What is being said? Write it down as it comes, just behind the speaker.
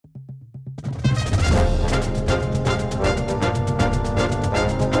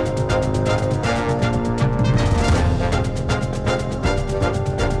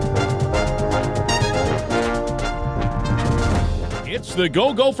It's the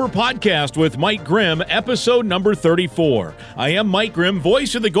Go Gopher Podcast with Mike Grimm, episode number 34. I am Mike Grimm,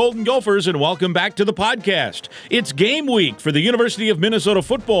 voice of the Golden Gophers, and welcome back to the podcast. It's game week for the University of Minnesota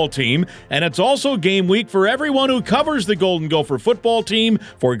football team, and it's also game week for everyone who covers the Golden Gopher football team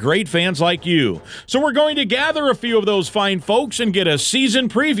for great fans like you. So we're going to gather a few of those fine folks and get a season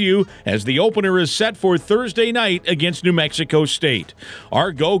preview as the opener is set for Thursday night against New Mexico State.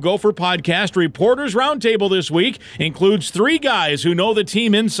 Our Go Gopher Podcast Reporters Roundtable this week includes three guys who know the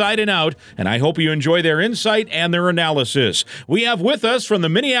team inside and out, and I hope you enjoy their insight and their analysis. We have with us from the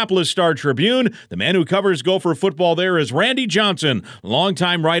Minneapolis Star-Tribune, the man who covers Gopher football there is Randy Johnson,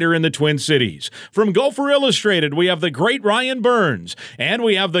 longtime writer in the Twin Cities. From Gopher Illustrated, we have the great Ryan Burns, and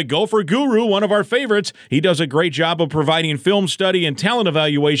we have the Gopher Guru, one of our favorites. He does a great job of providing film study and talent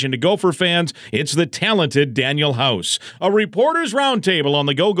evaluation to Gopher fans. It's the talented Daniel House. A Reporters Roundtable on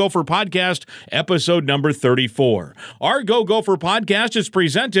the Go Gopher Podcast, episode number 34. Our Go Gopher Podcast is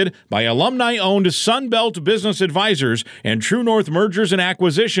presented by alumni-owned Sunbelt Business Advisors and True North Mergers and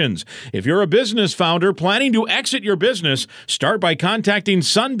Acquisitions. If you're a business founder planning to exit your business, start by contacting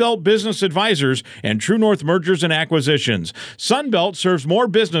Sunbelt Business Advisors and True North Mergers and Acquisitions. Sunbelt serves more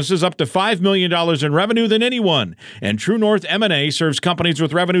businesses up to $5 million in revenue than anyone, and True North M&A serves companies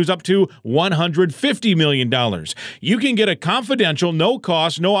with revenues up to $150 million. You can get a confidential,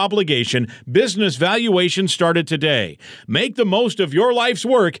 no-cost, no-obligation business valuation started today. Make the most of your life's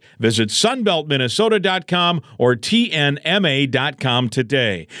work. Visit sunbeltminnesota.com or tnma.com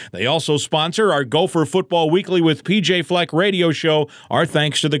today. They also sponsor our Gopher Football Weekly with PJ Fleck radio show. Our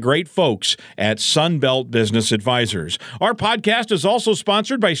thanks to the great folks at Sunbelt Business Advisors. Our podcast is also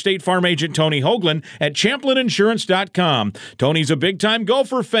sponsored by State Farm agent Tony Hoagland at ChamplinInsurance.com. Tony's a big-time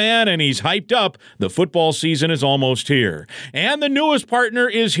Gopher fan, and he's hyped up. The football season is almost here. And the newest partner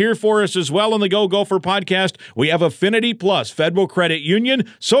is here for us as well on the Go Gopher Podcast. We have Affinity Plus Federal Credit Union.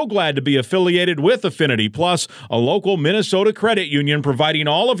 So glad to be affiliated with Affinity Plus, a local Minnesota credit union providing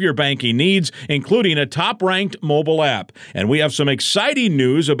all of your banking needs, including a top-ranked mobile app. And we have some exciting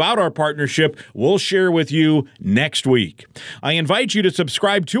news about our partnership we'll share with you next week. I invite you to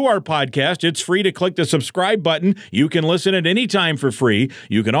subscribe to our podcast. It's free to click the subscribe button. You can listen at any time for free.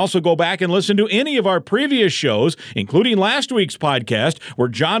 You can also go back and listen to any of our previous shows, including last week's podcast, where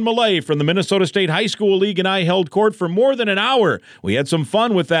John Millay from the Minnesota State High School League and I held court for more than an hour. We had some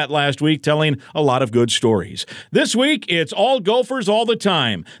fun with that last week, telling a lot of good stories. This week, it's all Gophers all the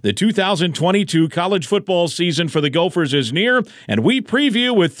time. The 2022 college football season for the Gophers is near, and we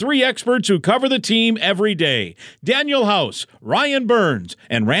preview with three experts who cover the team every day. Daniel House, Ryan Burns,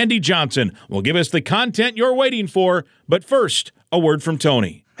 and Randy Johnson will give us the content you're waiting for. But first, a word from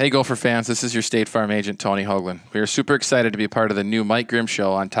Tony. Hey Gopher fans, this is your State Farm agent Tony Hoagland. We are super excited to be part of the new Mike Grimm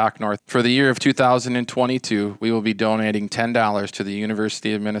Show on Talk North. For the year of 2022, we will be donating $10 to the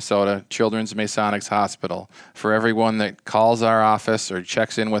University of Minnesota Children's Masonics Hospital for everyone that calls our office or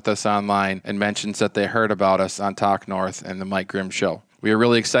checks in with us online and mentions that they heard about us on Talk North and the Mike Grimm Show. We are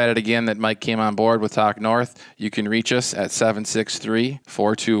really excited again that Mike came on board with Talk North. You can reach us at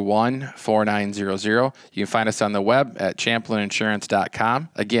 763-421-4900. You can find us on the web at ChamplinInsurance.com.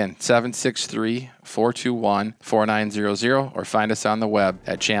 Again, 763-421-4900, or find us on the web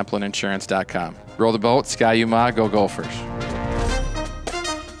at ChamplinInsurance.com. Roll the boat, Sky Yuma, go Gophers.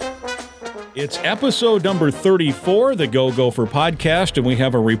 It's episode number 34, the Go Gopher Podcast, and we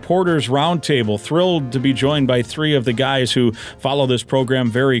have a Reporters Roundtable. Thrilled to be joined by three of the guys who follow this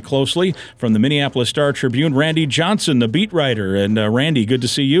program very closely. From the Minneapolis Star-Tribune, Randy Johnson, the beat writer. And Randy, good to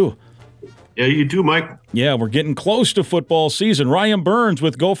see you. Yeah, you too, Mike. Yeah, we're getting close to football season. Ryan Burns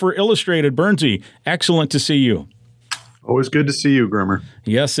with Gopher Illustrated. Burnsy, excellent to see you. Always good to see you, Grimmer.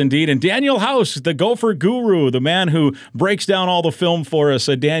 Yes, indeed. And Daniel House, the Gopher Guru, the man who breaks down all the film for us.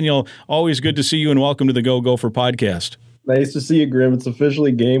 Daniel, always good to see you, and welcome to the Go Gopher Podcast. Nice to see you, Grim. It's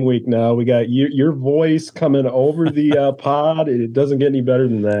officially game week now. We got your voice coming over the pod. It doesn't get any better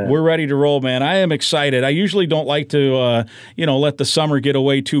than that. We're ready to roll, man. I am excited. I usually don't like to, let the summer get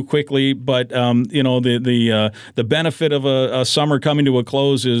away too quickly, but the benefit of a summer coming to a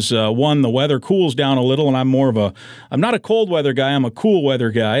close is one, the weather cools down a little, and I'm not a cold weather guy. I'm a cool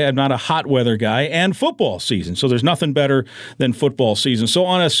weather guy. I'm not a hot weather guy. And football season, so there's nothing better than football season. So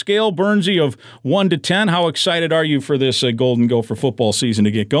on a scale, Burnsy, of 1 to 10, how excited are you for this Golden Gopher football season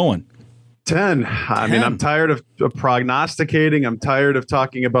to get going? 10. I mean, I'm tired of prognosticating. I'm tired of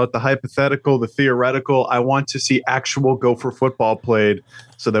talking about the hypothetical, the theoretical. I want to see actual Gopher football played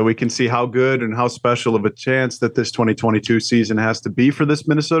so that we can see how good and how special of a chance that this 2022 season has to be for this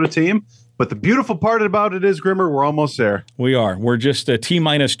Minnesota team. But the beautiful part about it is, Grimmer, we're almost there. We are. We're just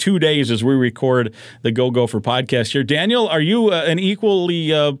T-minus 2 days as we record the Go Gopher podcast here. Daniel, are you an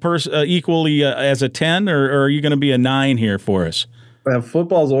equally as a 10, or are you going to be a 9 here for us?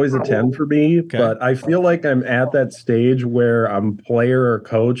 Football's always a 10 for me, but I feel like I'm at that stage where I'm player or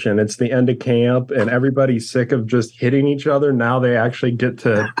coach and it's the end of camp and everybody's sick of just hitting each other. Now they actually get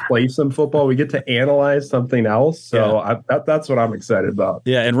to play some football. We get to analyze something else. So that's what I'm excited about.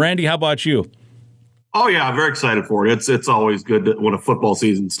 Yeah. And Randy, how about you? Oh, yeah, I'm very excited for it. It's always good when a football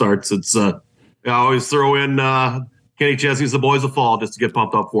season starts. It's I always throw in Kenny Chesney's The Boys of Fall just to get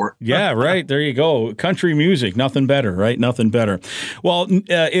pumped up for it. Yeah, right. There you go. Country music. Nothing better, right? Nothing better. Well,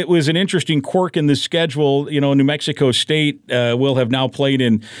 it was an interesting quirk in the schedule. New Mexico State will have now played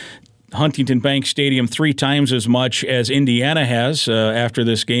in Huntington Bank Stadium 3 times as much as Indiana has after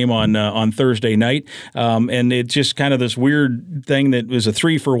this game on Thursday night. And it's just kind of this weird thing that was a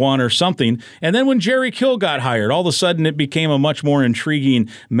 3-for-1 or something. And then when Jerry Kill got hired, all of a sudden it became a much more intriguing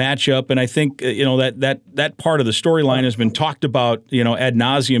matchup. And I think, that part of the storyline has been talked about, ad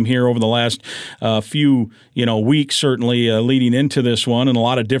nauseum here over the last few, weeks, certainly leading into this one, and a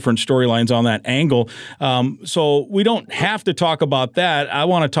lot of different storylines on that angle. So we don't have to talk about that. I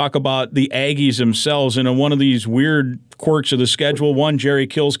want to talk about the Aggies themselves, and in one of these weird quirks of the schedule. 1, Jerry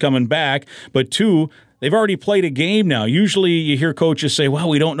Kill's coming back, but 2, they've already played a game now. Usually you hear coaches say, well,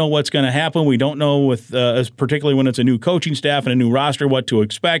 we don't know what's going to happen. We don't know, with particularly when it's a new coaching staff and a new roster, what to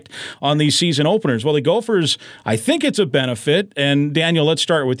expect on these season openers. Well, the Gophers, I think it's a benefit. And Daniel, let's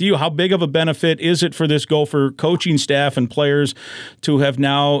start with you. How big of a benefit is it for this Gopher coaching staff and players to have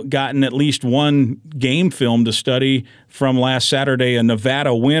now gotten at least one game film to study from last Saturday, a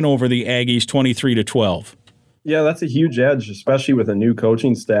Nevada win over the Aggies 23-12? Yeah, that's a huge edge, especially with a new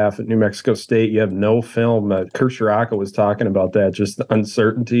coaching staff at New Mexico State. You have no film. Kirk Shiraka was talking about that, just the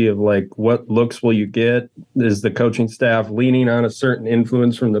uncertainty of what looks will you get? Is the coaching staff leaning on a certain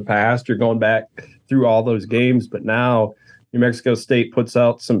influence from the past? You're going back through all those games, but now New Mexico State puts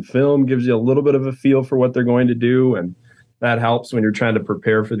out some film, gives you a little bit of a feel for what they're going to do, and that helps when you're trying to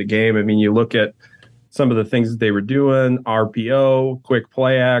prepare for the game. I mean, you look at some of the things that they were doing, RPO, quick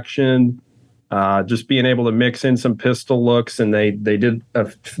play action, just being able to mix in some pistol looks, and they did a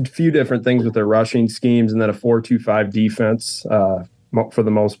few different things with their rushing schemes, and then a 4-2-5 defense for the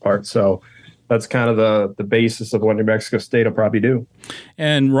most part. So that's kind of the basis of what New Mexico State will probably do.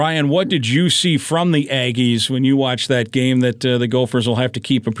 And Ryan, what did you see from the Aggies when you watched that game that the Gophers will have to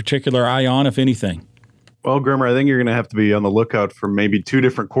keep a particular eye on, if anything? Well, Grimmer, I think you're going to have to be on the lookout for maybe 2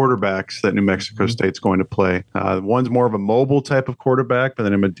 different quarterbacks that New Mexico State's going to play. One's more of a mobile type of quarterback by the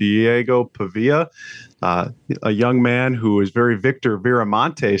name of Diego Pavia, a young man who is very Victor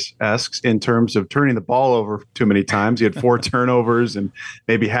Viramontes-esque in terms of turning the ball over too many times. He had 4 turnovers and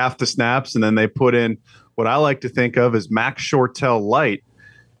maybe half the snaps, and then they put in what I like to think of as Max Shortell light,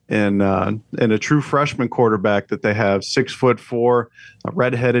 and a true freshman quarterback that they have, 6'4", a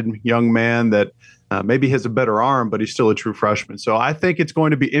redheaded young man that maybe has a better arm, but he's still a true freshman. So I think it's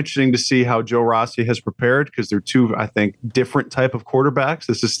going to be interesting to see how Joe Rossi has prepared, because they're 2, I think, different type of quarterbacks.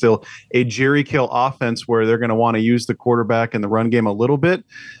 This is still a Jerry Kill offense where they're going to want to use the quarterback in the run game a little bit.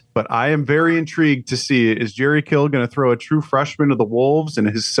 But I am very intrigued to see, is Jerry Kill going to throw a true freshman to the Wolves in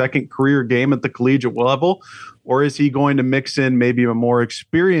his second career game at the collegiate level, or is he going to mix in maybe a more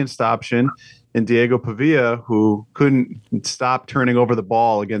experienced option in Diego Pavia, who couldn't stop turning over the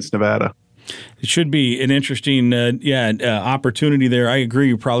ball against Nevada? It should be an interesting opportunity there. I agree.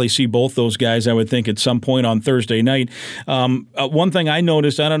 You probably see both those guys, I would think, at some point on Thursday night. One thing I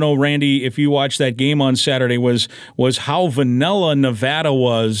noticed, I don't know, Randy, if you watched that game on Saturday, was how vanilla Nevada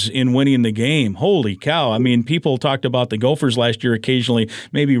was in winning the game. Holy cow. I mean, people talked about the Gophers last year occasionally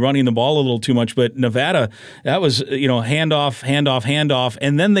maybe running the ball a little too much, but Nevada, that was, handoff.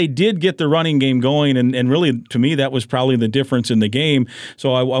 And then they did get the running game going, and really, to me, that was probably the difference in the game.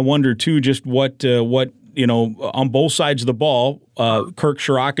 So I wonder, too, just what on both sides of the ball, Kirk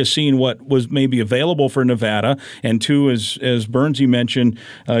Shiraka seeing what was maybe available for Nevada, and 2, as Bernsey mentioned,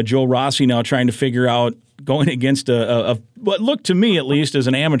 Joe Rossi now trying to figure out going against what looked to me, at least as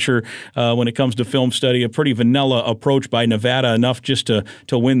an amateur when it comes to film study, a pretty vanilla approach by Nevada, enough just to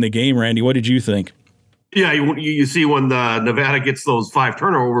win the game. Randy, what did you think? Yeah, you see when the Nevada gets those 5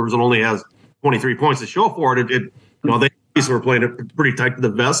 turnovers and only has 23 points to show for it, they were playing it pretty tight to the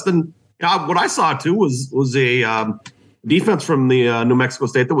vest. And what I saw too was a defense from the New Mexico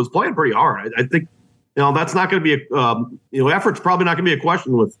State that was playing pretty hard. I think, that's not going to be effort's probably not going to be a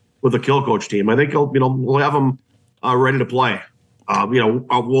question with a Kill coach team. I think we'll have them ready to play.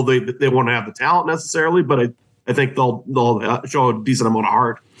 Will they won't have the talent necessarily, but I think they'll show a decent amount of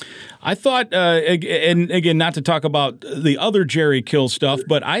heart. I thought, and again, not to talk about the other Jerry Kill stuff,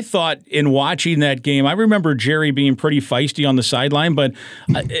 but I thought in watching that game, I remember Jerry being pretty feisty on the sideline, but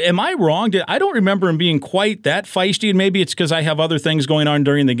am I wrong? I don't remember him being quite that feisty, and maybe it's because I have other things going on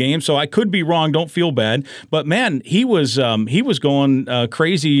during the game, so I could be wrong. Don't feel bad. But, man, he was going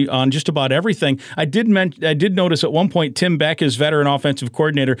crazy on just about everything. I did notice at one point Tim Beck, his veteran offensive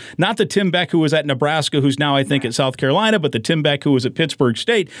coordinator, not the Tim Beck who was at Nebraska, who's now, I think, at South Carolina, but the Tim Beck who was at Pittsburgh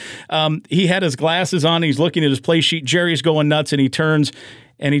State. He had his glasses on. He's looking at his play sheet. Jerry's going nuts, and he turns,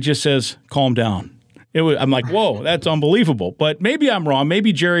 and he just says, "Calm down." I'm like, whoa, that's unbelievable. But maybe I'm wrong.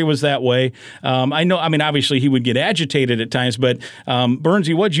 Maybe Jerry was that way. Obviously he would get agitated at times. But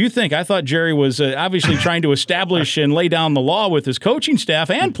Bernsey, what do you think? I thought Jerry was obviously trying to establish and lay down the law with his coaching staff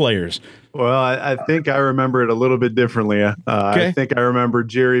and players. Well, I think I remember it a little bit differently. Okay. I think I remember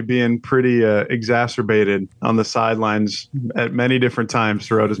Jerry being pretty exacerbated on the sidelines at many different times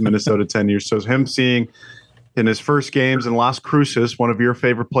throughout his Minnesota tenure. So him seeing in his first games in Las Cruces, one of your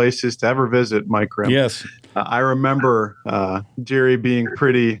favorite places to ever visit, Mike Grimm. Yes. I remember Jerry being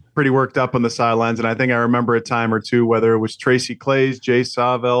pretty worked up on the sidelines, and I think I remember a time or two, whether it was Tracy Clays, Jay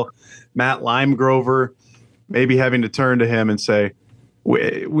Sawvell, Matt Limegrover, maybe having to turn to him and say,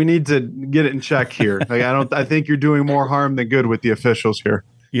 we need to get it in check here. I think you're doing more harm than good with the officials here.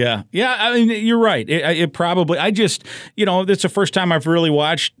 Yeah. I mean, you're right. It probably. I just, it's the first time I've really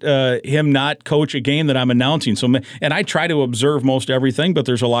watched him not coach a game that I'm announcing. So, and I try to observe most everything, but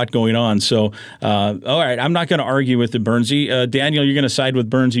there's a lot going on. So, all right, I'm not going to argue with the Bernsey. Daniel, you're going to side with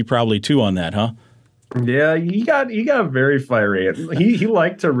Bernsey probably too on that, huh? Yeah, he got very fiery. He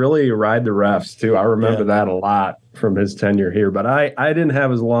liked to really ride the refs too. I remember that a lot from his tenure here. But I didn't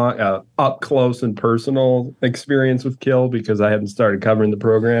have as long up close and personal experience with Kill because I hadn't started covering the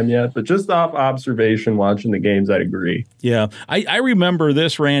program yet. But just off observation, watching the games, I'd agree. Yeah, I remember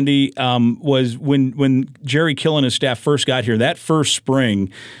this, Randy, was when Jerry Kill and his staff first got here. That first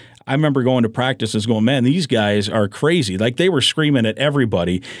spring, I remember going to practices going, man, these guys are crazy. Like they were screaming at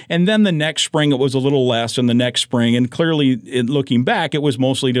everybody. And then the next spring, it was a little less, and the next spring, and clearly looking back, it was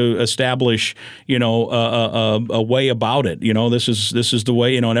mostly to establish, a way about it. This is the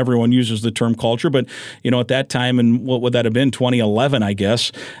way, and everyone uses the term culture. But, at that time, and what would that have been, 2011, I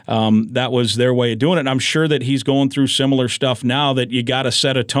guess, that was their way of doing it. And I'm sure that he's going through similar stuff now that you got to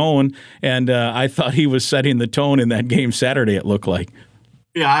set a tone. And I thought he was setting the tone in that game Saturday, it looked like.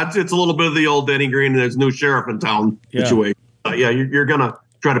 Yeah, it's a little bit of the old Denny Green and there's new sheriff in town situation. You're going to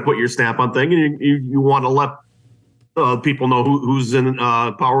try to put your stamp on things, and you want to let people know who's in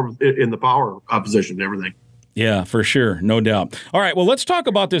the power position and everything. Yeah, for sure. No doubt. All right, well, let's talk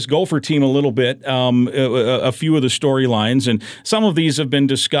about this Gopher team a little bit, a few of the storylines. And some of these have been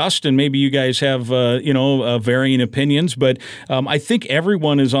discussed, and maybe you guys have, varying opinions. But I think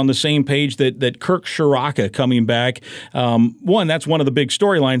everyone is on the same page that Kirk Shiraka coming back, one, that's one of the big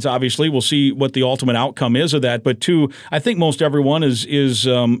storylines, obviously. We'll see what the ultimate outcome is of that. But two, I think most everyone is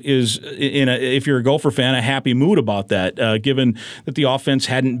in if you're a Gopher fan, a happy mood about that, given that the offense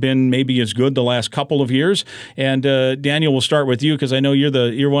hadn't been maybe as good the last couple of years. And Daniel, we'll start with you because I know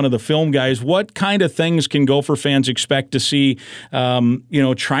you're one of the film guys. What kind of things can Gopher fans expect to see?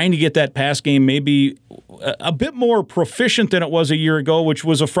 Trying to get that pass game maybe a bit more proficient than it was a year ago, which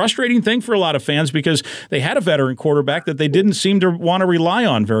was a frustrating thing for a lot of fans because they had a veteran quarterback that they didn't seem to want to rely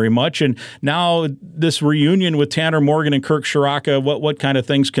on very much. And now this reunion with Tanner Morgan and Kirk Shiraka, what kind of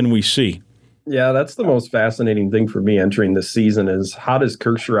things can we see? Yeah, that's the most fascinating thing for me entering this season is how does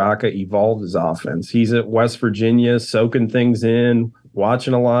Kirk Shiraka evolve his offense? He's at West Virginia, soaking things in,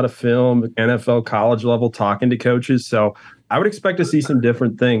 watching a lot of film, NFL college level, talking to coaches. So I would expect to see some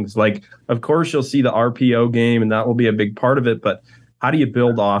different things. Like, of course, you'll see the RPO game, and that will be a big part of it. But how do you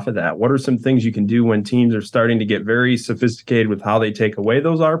build off of that? What are some things you can do when teams are starting to get very sophisticated with how they take away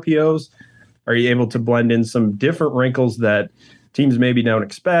those RPOs? Are you able to blend in some different wrinkles that teams maybe don't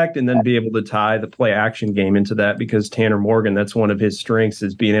expect, and then be able to tie the play action game into that because Tanner Morgan, that's one of his strengths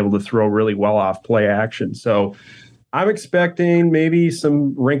is being able to throw really well off play action. So I'm expecting maybe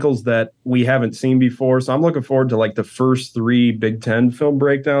some wrinkles that we haven't seen before. So I'm looking forward to like the first 3 Big Ten film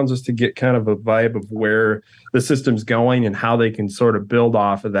breakdowns just to get kind of a vibe of where the system's going and how they can sort of build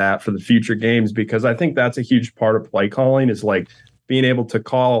off of that for the future games, because I think that's a huge part of play calling is like being able to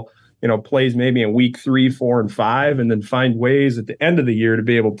call plays maybe in week 3, 4, and 5, and then find ways at the end of the year to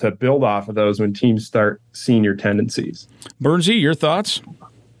be able to build off of those when teams start seeing your tendencies. Bernsey, your thoughts?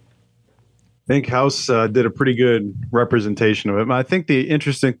 I think House did a pretty good representation of it. I think the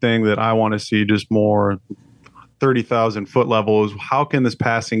interesting thing that I want to see just more 30,000 foot level is how can this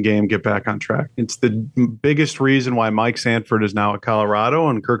passing game get back on track? It's the biggest reason why Mike Sanford is now at Colorado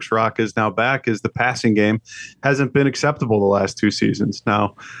and Kirk Ciarrocca is now back is the passing game hasn't been acceptable the last 2 seasons.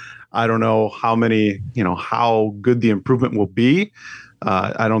 Now, I don't know how good the improvement will be.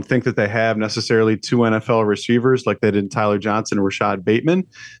 I don't think that they have necessarily 2 NFL receivers like they did Tyler Johnson and Rashad Bateman,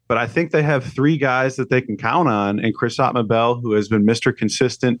 but I think they have 3 guys that they can count on, and Chris Ottman-Bell, who has been Mr.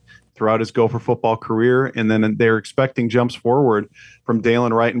 Consistent throughout his Gopher football career, and then they're expecting jumps forward from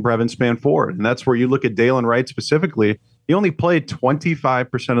Dalen Wright and Brevin Spann-Ford, and that's where you look at Dalen Wright specifically. He only played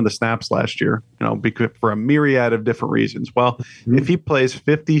 25% of the snaps last year, because for a myriad of different reasons. Well, if he plays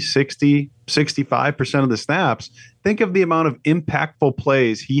 50, 60, 65% of the snaps, think of the amount of impactful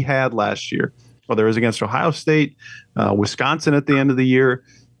plays he had last year, whether it was against Ohio State, Wisconsin at the end of the year,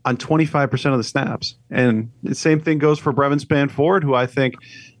 on 25% of the snaps. And the same thing goes for Brevin Spann-Ford, who I think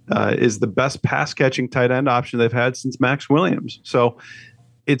is the best pass-catching tight end option they've had since Max Williams. So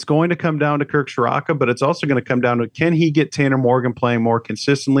it's going to come down to Kirk Ciarrocca, but it's also going to come down to, can he get Tanner Morgan playing more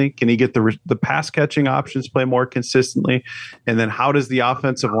consistently? Can he get the pass-catching options play more consistently? And then how does the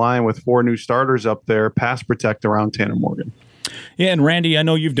offensive line with 4 new starters up there pass protect around Tanner Morgan? Yeah, and Randy, I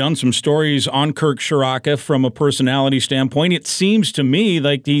know you've done some stories on Kirk Ciarrocca from a personality standpoint. It seems to me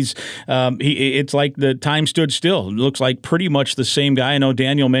like it's like the time stood still. It looks like pretty much the same guy. I know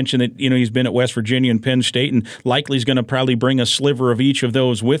Daniel mentioned that he's been at West Virginia and Penn State, and likely is going to probably bring a sliver of each of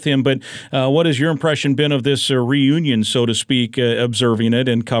those with him. But what has your impression been of this reunion, so to speak, observing it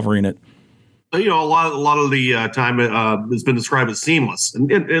and covering it? A lot of the time has been described as seamless,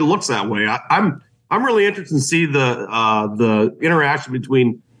 and it looks that way. I'm really interested to see the interaction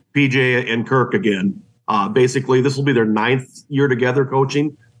between PJ and Kirk again. Basically, this will be their 9th year together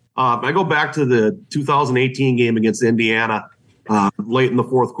coaching. I go back to the 2018 game against Indiana late in the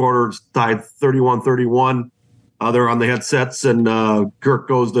 4th quarter, tied 31-31. They're on the headsets, and Kirk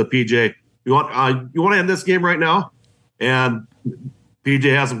goes to PJ, "You want to end this game right now?" And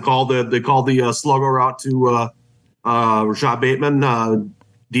PJ has them called. They called the sluggo route to Rashad Bateman.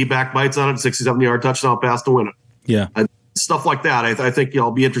 D-back bites on it, 67-yard touchdown pass to win it. Yeah. Stuff like that. I think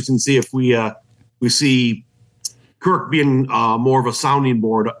it'll be interesting to see if we see Kirk being more of a sounding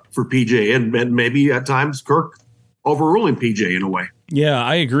board for PJ, and maybe at times Kirk overruling PJ in a way. Yeah,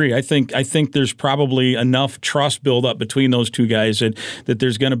 I agree. I think there's probably enough trust build up between those two guys that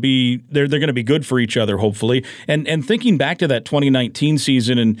there's going to be they're going to be good for each other, hopefully. And thinking back to that 2019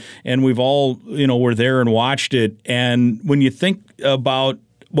 season, and we've all were there and watched it. And when you think about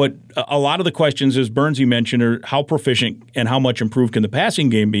what a lot of the questions, as Bernsey mentioned, are how proficient and how much improved can the passing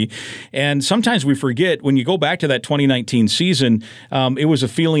game be? And sometimes we forget, when you go back to that 2019 season, it was a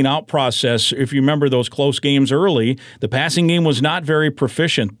feeling out process. If you remember those close games early, the passing game was not very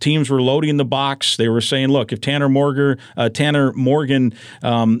proficient. Teams were loading the box. They were saying, look, if Tanner Morgan,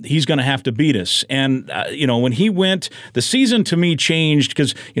 he's going to have to beat us. And, when he went, the season to me changed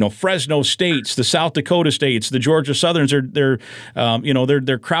because, Fresno States, the South Dakota States, the Georgia Southerns, they're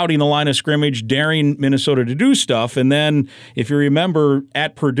crowding the line of scrimmage, daring Minnesota to do stuff. And then, if you remember,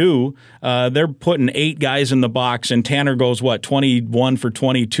 at Purdue, they're putting 8 guys in the box, and Tanner goes, 21 for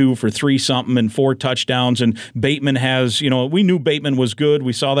 22 for 3-something and 4 touchdowns. And Bateman has, we knew Bateman was good.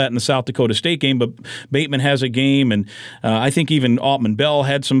 We saw that in the South Dakota State game, but Bateman has a game. And I think even Ottman-Bell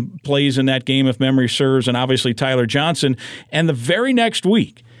had some plays in that game, if memory serves, and obviously Tyler Johnson. And the very next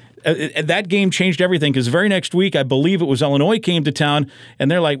week, that game changed everything, because the very next week, I believe it was Illinois came to town, and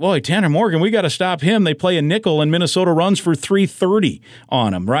they're like, boy, Tanner Morgan, we got to stop him. They play a nickel, and Minnesota runs for 330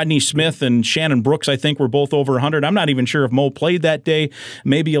 on him. Rodney Smith and Shannon Brooks, I think, were both over 100. I'm not even sure if Mo played that day,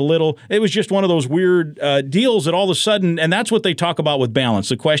 maybe a little. It was just one of those weird deals that all of a sudden, and that's what they talk about with balance.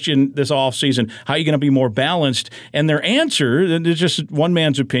 The question this offseason, how are you going to be more balanced? And their answer, and it's just one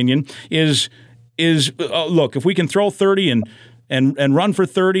man's opinion, is look, if we can throw 30 and run for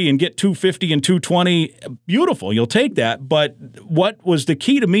 30 and get 250 and 220, beautiful, you'll take that. But what was the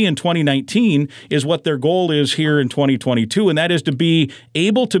key to me in 2019 is what their goal is here in 2022, and that is to be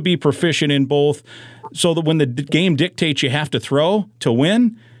able to be proficient in both, so that when the game dictates you have to throw to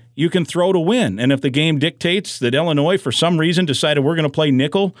win, you can throw to win. And if the game dictates that Illinois, for some reason, decided we're going to play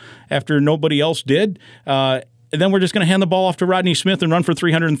nickel after nobody else did, and then we're just going to hand the ball off to Rodney Smith and run for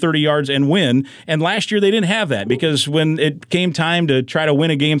 330 yards and win. And last year they didn't have that, because when it came time to try to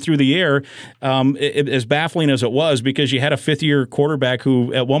win a game through the air, as baffling as it was, because you had a fifth-year quarterback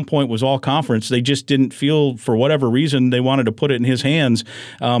who at one point was all conference, they just didn't feel, for whatever reason, they wanted to put it in his hands.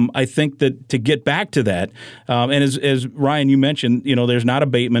 I think that to get back to that, and as Ryan, you mentioned, there's not a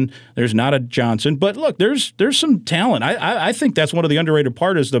Bateman, there's not a Johnson, but look, there's some talent. I think that's one of the underrated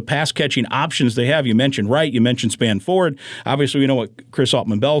part is the pass-catching options they have. You mentioned Wright, you mentioned Span Ford. Obviously, we know what Chris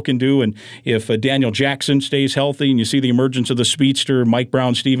Altman-Bell can do, and if Daniel Jackson stays healthy and you see the emergence of the speedster, Mike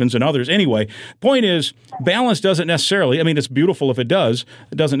Brown-Stevens, and others. Anyway, point is, balance doesn't necessarily, it's beautiful if it does.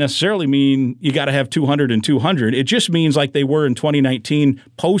 It doesn't necessarily mean you got to have 200 and 200. It just means, like they were in 2019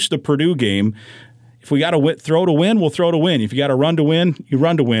 post the Purdue game, if we got to throw to win, we'll throw to win. If you got to run to win, you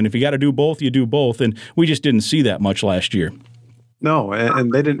run to win. If you got to do both, you do both. And we just didn't see that much last year. No,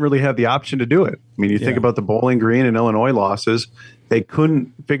 and they didn't really have the option to do it. You think about the Bowling Green and Illinois losses. They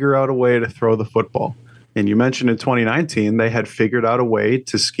couldn't figure out a way to throw the football. And you mentioned in 2019, they had figured out a way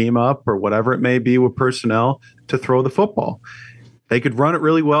to scheme up or whatever it may be with personnel to throw the football. They could run it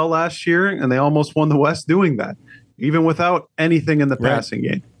really well last year, and they almost won the West doing that, even without anything in the passing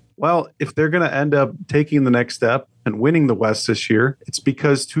game. Well, if they're going to end up taking the next step and winning the West this year, it's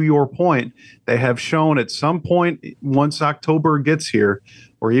because, to your point, they have shown at some point once October gets here,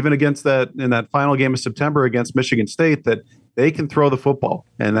 or even against in that final game of September against Michigan State, that they can throw the football.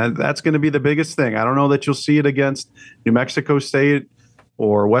 And that's going to be the biggest thing. I don't know that you'll see it against New Mexico State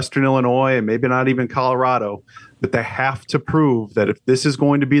or Western Illinois, and maybe not even Colorado, but they have to prove that if this is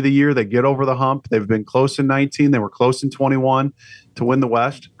going to be the year they get over the hump, they've been close in 19, they were close in 21 to win the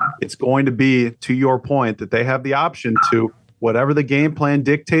West. It's going to be, to your point, that they have the option to, whatever the game plan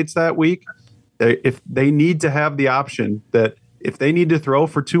dictates that week, if they need to have the option that if they need to throw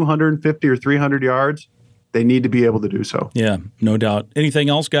for 250 or 300 yards, they need to be able to do so. Yeah, no doubt. Anything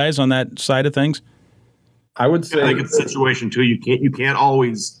else, guys, on that side of things? I would say, I think it's a situation too. You can't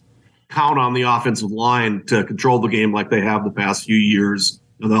always count on the offensive line to control the game like they have the past few years.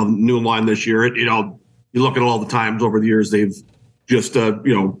 The new line this year, you look at all the times over the years they've just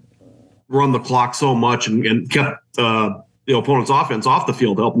run the clock so much and kept the opponent's offense off the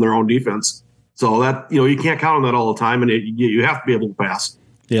field, helping their own defense. So that you can't count on that all the time, and you have to be able to pass.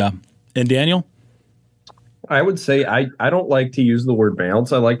 Yeah, and Daniel. I would say I don't like to use the word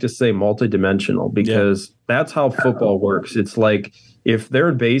balance. I like to say multidimensional, because that's how football works. It's like, if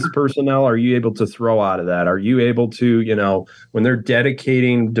they're base personnel, are you able to throw out of that? Are you able to, when they're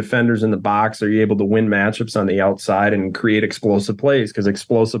dedicating defenders in the box, are you able to win matchups on the outside and create explosive plays? Because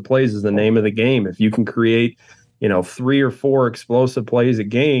explosive plays is the name of the game. If you can create, 3 or 4 explosive plays a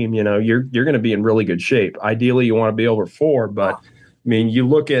game, you're going to be in really good shape. Ideally, you want to be over 4, but you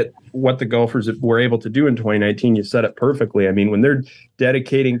look at what the Gophers were able to do in 2019. You said it perfectly. When they're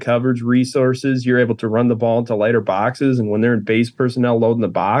dedicating coverage resources, you're able to run the ball into lighter boxes. And when they're in base personnel loading the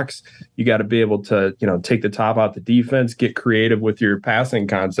box, you got to be able to, take the top out the defense, get creative with your passing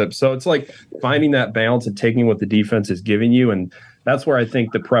concepts. So it's like finding that balance and taking what the defense is giving you. And that's where I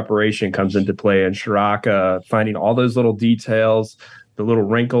think the preparation comes into play. And Shiraka, finding all those little details, the little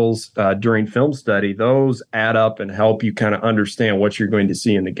wrinkles during film study, those add up and help you kind of understand what you're going to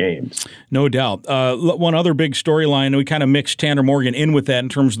see in the games. No doubt. One other big storyline, we kind of mixed Tanner Morgan in with that in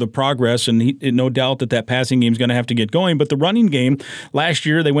terms of the progress, and no doubt that passing game is going to have to get going. But the running game, last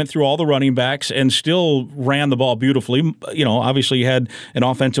year they went through all the running backs and still ran the ball beautifully. Obviously you had an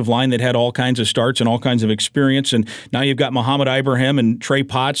offensive line that had all kinds of starts and all kinds of experience, and now you've got Muhammad Ibrahim and Trey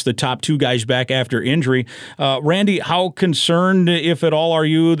Potts, the top 2 guys back after injury. Randy, how concerned, if at all, are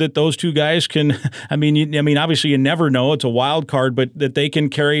you that those 2 guys can? Obviously you never know; it's a wild card, but that they can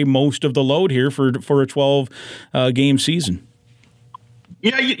carry most of the load here for a 12 game season.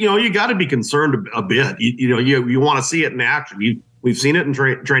 Yeah, you got to be concerned a bit. You want to see it in action. We've seen it in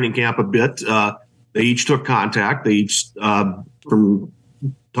training camp a bit. They each took contact. They each, from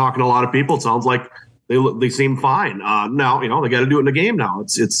talking to a lot of people, it sounds like they seem fine. Now they got to do it in the game. Now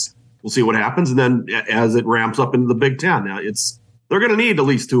it's we'll see what happens, and then as it ramps up into the Big Ten, they're going to need at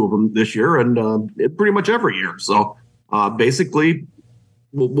least 2 of them this year, and pretty much every year. So basically,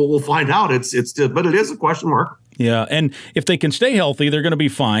 we'll find out. But it is a question mark. Yeah, and if they can stay healthy, they're going to be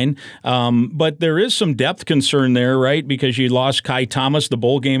fine. But there is some depth concern there, right? Because you lost Kai Thomas, the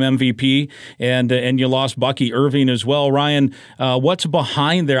bowl game MVP, and you lost Bucky Irving as well. Ryan, what's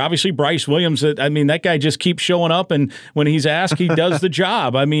behind there? Obviously, Bryce Williams. That guy just keeps showing up, and when he's asked, he does the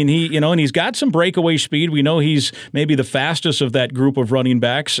job. And he's got some breakaway speed. We know he's maybe the fastest of that group of running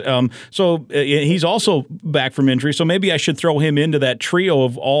backs. So he's also back from injury. So maybe I should throw him into that trio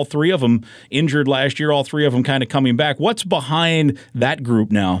of all 3 of them injured last year. All 3 of them kind kind of coming back. What's behind that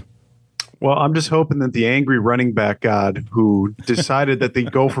group now? Well, I'm just hoping that the angry running back god who decided that the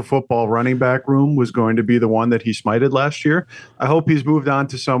Gopher football running back room was going to be the one that he smited last year, I hope he's moved on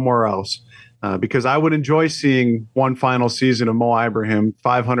to somewhere else. Because I would enjoy seeing one final season of Mo Ibrahim,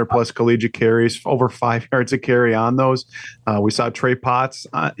 500 plus collegiate carries, over 5 yards a carry on those. We saw Trey Potts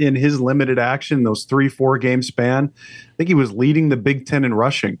in his limited action, those 3-4 game span. I think he was leading the Big Ten in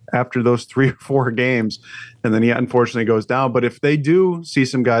rushing after those 3 or 4 games. And then he unfortunately goes down. But if they do see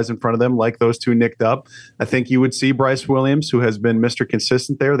some guys in front of them, like those two nicked up, I think you would see Bryce Williams, who has been Mr.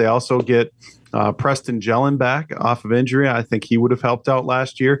 Consistent there. They also get Preston Jellin back off of injury. I think he would have helped out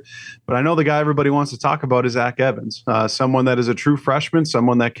last year. But I know the guy everybody wants to talk about is Zach Evans, someone that is a true freshman,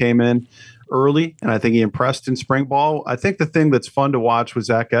 someone that came in early, and I think he impressed in spring ball. I think the thing that's fun to watch with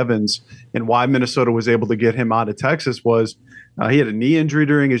Zach Evans and why Minnesota was able to get him out of Texas was he had a knee injury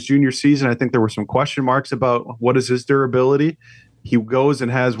during his junior season. I think there were some question marks about what is his durability. He goes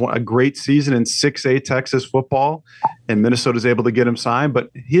and has a great season in 6A Texas football, and Minnesota's able to get him signed. But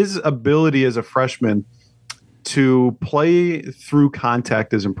his ability as a freshman to play through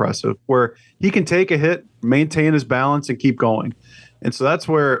contact is impressive, where he can take a hit, maintain his balance, and keep going. And so that's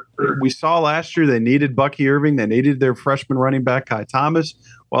where we saw last year they needed Bucky Irving. They needed their freshman running back, Kai Thomas.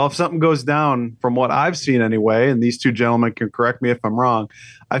 Well, if something goes down, from what I've seen anyway, and these two gentlemen can correct me if I'm wrong,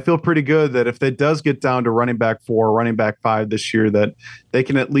 I feel pretty good that if it does get down to running back 4, running back 5 this year, that they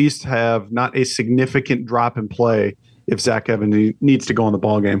can at least have not a significant drop in play if Zach Evans needs to go in the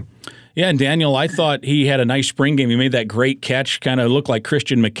ball game. Yeah, and Daniel, I thought he had a nice spring game. He made that great catch, kind of looked like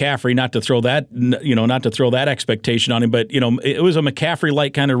Christian McCaffrey. Not to throw that expectation on him, but it was a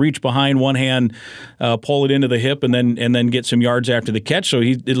McCaffrey-like kind of reach behind, one hand, pull it into the hip, and then get some yards after the catch. So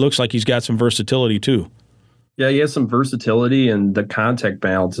it looks like he's got some versatility too. Yeah, he has some versatility, and the contact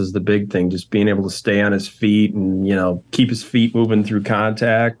balance is the big thing, just being able to stay on his feet and, keep his feet moving through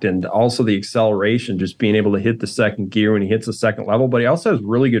contact, and also the acceleration, just being able to hit the second gear when he hits the second level. But he also has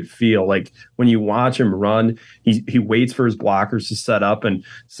really good feel. Like when you watch him run, he waits for his blockers to set up, and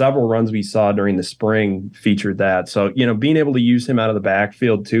several runs we saw during the spring featured that. So, being able to use him out of the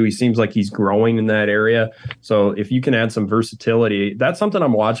backfield too, he seems like he's growing in that area. So if you can add some versatility, that's something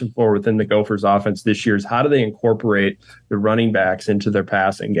I'm watching for within the Gophers offense this year, is how do they incorporate the running backs into their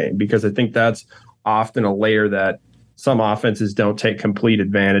passing game, because I think that's often a layer that some offenses don't take complete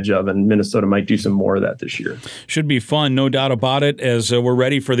advantage of, and Minnesota might do some more of that this year. Should be fun, no doubt about it, as we're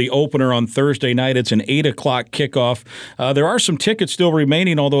ready for the opener on Thursday night. It's an 8 o'clock kickoff. There are some tickets still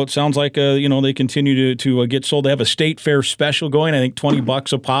remaining, although it sounds like they continue to get sold. They have a state fair special going, I think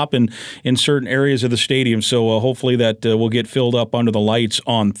 $20 a pop in certain areas of the stadium, so hopefully that will get filled up under the lights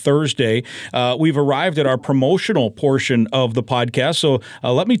on Thursday. We've arrived at our promotional portion of the podcast, so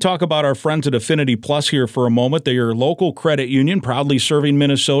let me talk about our friends at Affinity Plus here for a moment. They are local credit union, proudly serving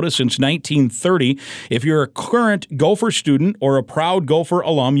Minnesota since 1930. If you're a current Gopher student or a proud Gopher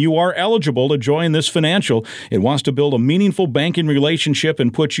alum, you are eligible to join this financial. It wants to build a meaningful banking relationship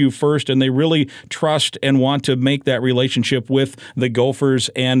and put you first, and they really trust and want to make that relationship with the Gophers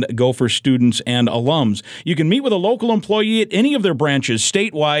and Gopher students and alums. You can meet with a local employee at any of their branches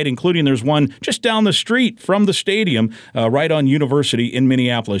statewide, including there's one just down the street from the stadium, right on University in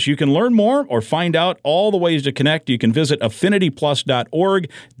Minneapolis. You can learn more or find out all the ways to connect. You can visit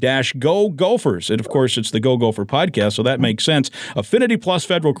affinityplus.org/Go Gophers. And of course, it's the Go Gopher podcast, so that makes sense. Affinity Plus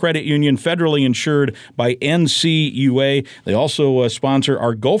Federal Credit Union, federally insured by NCUA. They also sponsor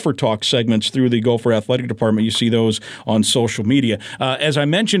our Gopher Talk segments through the Gopher Athletic Department. You see those on social media. As I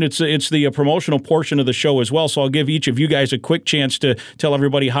mentioned, it's the promotional portion of the show as well, so I'll give each of you guys a quick chance to tell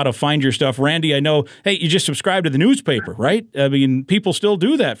everybody how to find your stuff. Randy, I know, hey, you just subscribed to the newspaper, right? I mean, people still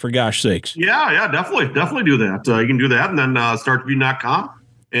do that, for gosh sakes. Yeah, definitely do that. You can do that, and then starttribune.com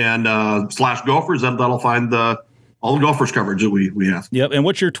and /Gophers. That'll find all the Gophers coverage that we have. Yep. And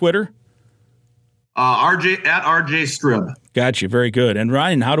what's your Twitter? RJ at RJ Strib. Gotcha. Very good. And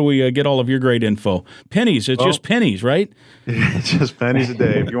Ryan, how do we get all of your great info? Pennies. It's just pennies, right? It's just pennies a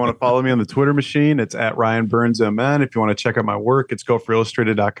day. If you want to follow me on the Twitter machine, it's at Ryan Burns MN. If you want to check out my work, it's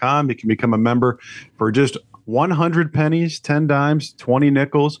gopherillustrated.com. You can become a member for just 100 pennies, 10 dimes, 20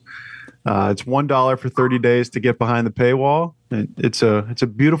 nickels. It's $1 for 30 days to get behind the paywall. It's a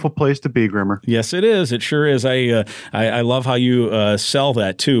beautiful place to be, Grimmer. Yes, it is. It sure is. I love how you sell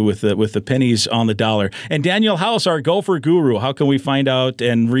that too with the pennies on the dollar. And Daniel House, our Gopher guru, how can we find out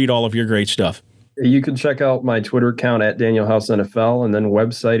and read all of your great stuff? You can check out my Twitter account at Daniel House NFL, and then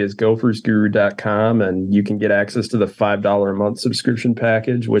website is gophersguru.com, and you can get access to the $5 a month subscription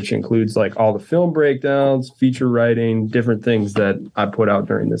package, which includes like all the film breakdowns, feature writing, different things that I put out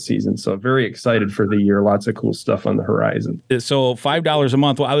during the season. So very excited for the year. Lots of cool stuff on the horizon. So $5 a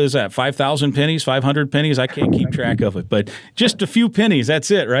month. What is that? 5,000 pennies, 500 pennies? I can't keep track of it, but just a few pennies. That's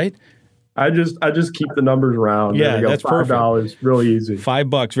it, right? I just keep the numbers round. Yeah, that's perfect. $5, really easy.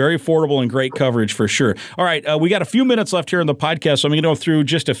 $5, very affordable and great coverage for sure. All right, we got a few minutes left here in the podcast, so I'm going to go through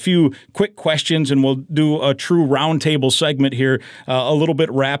just a few quick questions, and we'll do a true roundtable segment here, a little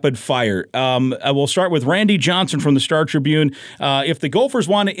bit rapid fire. We'll start with Randy Johnson from the Star Tribune. If the Gophers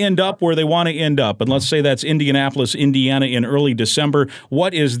want to end up where they want to end up, and let's say that's Indianapolis, Indiana in early December,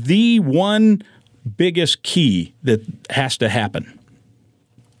 what is the one biggest key that has to happen?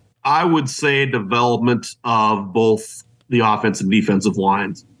 I would say development of both the offensive and defensive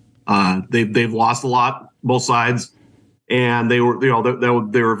lines. They've lost a lot, both sides, and they were they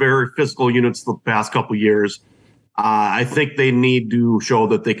were very physical units the past couple of years. I think they need to show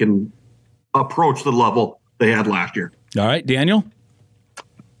that they can approach the level they had last year. All right, Daniel.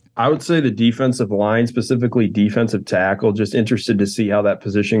 I would say the defensive line, specifically defensive tackle, just interested to see how that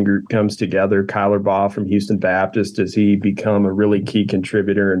position group comes together. Kyler Baugh from Houston Baptist, does he become a really key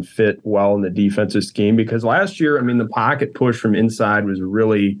contributor and fit well in the defensive scheme? Because last year, I mean, the pocket push from inside was a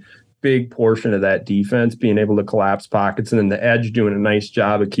really big portion of that defense, being able to collapse pockets, and then the edge doing a nice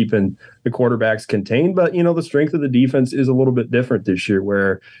job of keeping the quarterbacks contained. But, you know, the strength of the defense is a little bit different this year,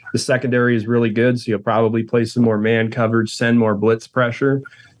 where the secondary is really good. So you'll probably play some more man coverage, send more blitz pressure.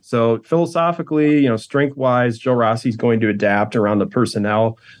 So philosophically, you know, strength-wise, Joe Rossi's going to adapt around the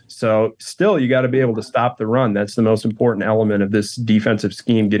personnel. So still, you got to be able to stop the run. That's the most important element of this defensive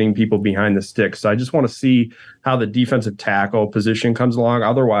scheme, getting people behind the sticks. So I just want to see how the defensive tackle position comes along.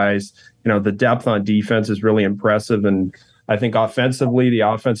 Otherwise, you know, the depth on defense is really impressive. And I think offensively, the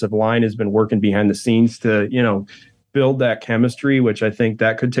offensive line has been working behind the scenes to, you know, build that chemistry, which I think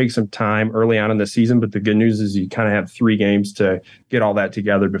that could take some time early on in the season. But the good news is you kind of have 3 games to get all that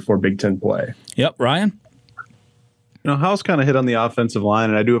together before Big Ten play. Yep. Ryan? You know, Hal's kind of hit on the offensive line,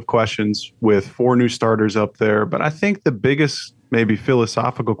 and I do have questions with 4 new starters up there. But I think the biggest maybe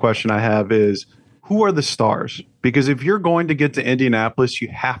philosophical question I have is, who are the stars? Because if you're going to get to Indianapolis, you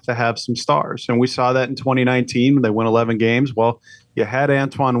have to have some stars. And we saw that in 2019 when they won 11 games. Well, you had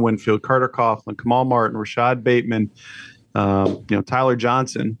Antoine Winfield, Carter Coughlin, Kamal Martin, Rashad Bateman, Tyler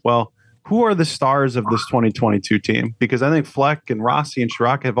Johnson. Well, who are the stars of this 2022 team? Because I think Fleck and Rossi and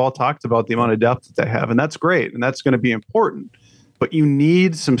Shiraka have all talked about the amount of depth that they have, and that's great, and that's going to be important. But you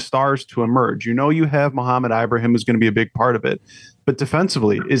need some stars to emerge. You know, you have Muhammad Ibrahim, who's going to be a big part of it. But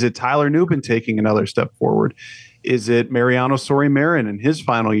defensively, is it Tyler Nubin taking another step forward? Is it Mariano Sori-Marin in his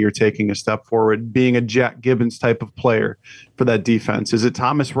final year taking a step forward, being a Jack Gibbons type of player for that defense? Is it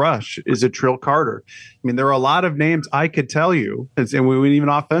Thomas Rush? Is it Trill Carter? I mean, there are a lot of names I could tell you, and we even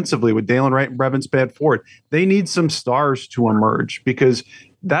offensively with Dalen Wright and Brevin Spad-Ford. They need some stars to emerge, because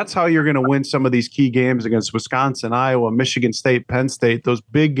that's how you're going to win some of these key games against Wisconsin, Iowa, Michigan State, Penn State. Those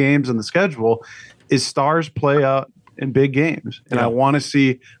big games in the schedule is stars play out in big games. And I want to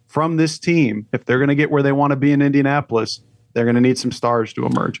see from this team, if they're going to get where they want to be in Indianapolis, they're going to need some stars to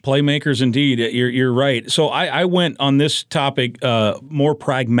emerge. Playmakers, indeed. You're right. So I went on this topic more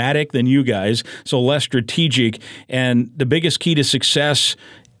pragmatic than you guys, so less strategic. And the biggest key to success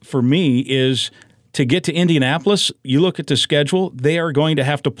for me is to get to Indianapolis. You look at the schedule, they are going to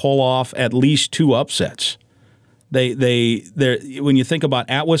have to pull off at least 2 upsets. They're when you think about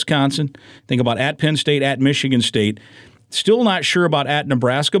at Wisconsin, think about at Penn State, at Michigan State. Still not sure about at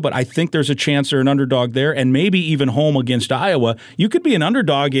Nebraska, but I think there's a chance they're an underdog there, and maybe even home against Iowa. You could be an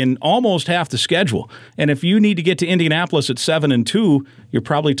underdog in almost half the schedule. And if you need to get to Indianapolis at 7-2, you're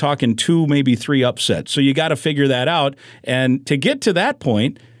probably talking 2, maybe 3 upsets. So you got to figure that out. And to get to that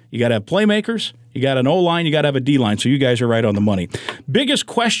point, you got to have playmakers, you got an O-line, you got to have a D-line. So you guys are right on the money. Biggest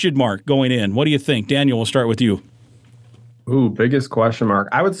question mark going in. What do you think? Daniel, we'll start with you. Ooh, biggest question mark.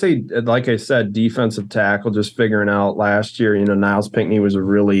 I would say, like I said, defensive tackle, just figuring out last year, you know, Niles Pinckney was a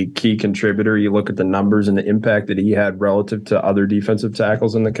really key contributor. You look at the numbers and the impact that he had relative to other defensive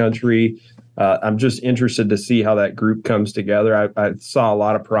tackles in the country. I'm just interested to see how that group comes together. I saw a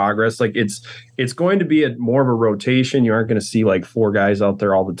lot of progress. Like it's going to be more of a rotation. You aren't going to see like 4 guys out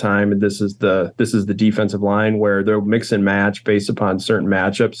there all the time. And this is the defensive line where they'll mix and match based upon certain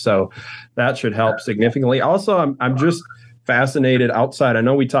matchups. So that should help significantly. Also, I'm just fascinated outside. I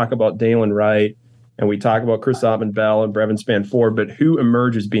know we talk about Dalen Wright and we talk about Chris Ottman-Bell and Brevin Spann-Ford, but who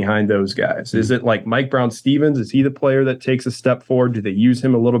emerges behind those guys? Is it like Mike Brown-Stevens? Is he the player that takes a step forward? Do they use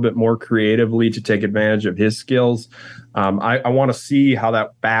him a little bit more creatively to take advantage of his skills? I want to see how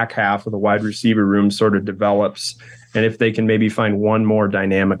that back half of the wide receiver room sort of develops, and if they can maybe find one more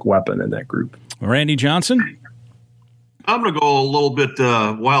dynamic weapon in that group. Randy Johnson? I'm going to go a little bit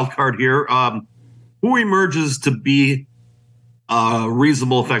wild card here. Who emerges to be a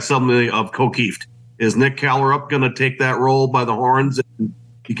reasonable facsimile of Kokieft? Is Nick Callerup going to take that role by the horns and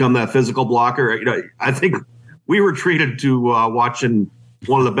become that physical blocker? I think we were treated to watching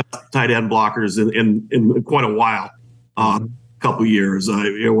one of the best tight end blockers in quite a while, a couple years.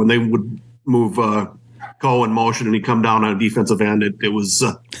 When they would move Ko in motion and he'd come down on a defensive end, it was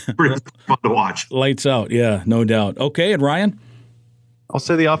pretty fun to watch. Lights out, yeah, no doubt. Okay, and Ryan? I'll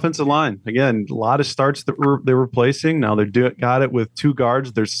say the offensive line. Again, a lot of starts that they're replacing. Now got it with two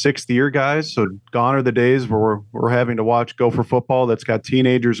guards. They're sixth-year guys, so gone are the days where we're having to watch Gopher football that's got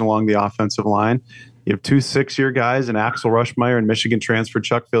teenagers along the offensive line. You have two 6-year guys, and Axel Rushmeyer and Michigan transfer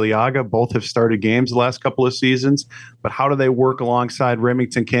Chuck Filiaga. Both have started games the last couple of seasons, but how do they work alongside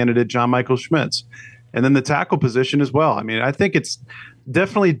Remington candidate John Michael Schmitz? And then the tackle position as well. I mean, I think it's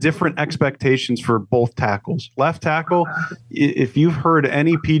definitely different expectations for both tackles. Left tackle, if you've heard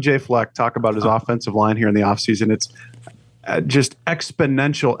any PJ Fleck talk about his offensive line here in the offseason, it's just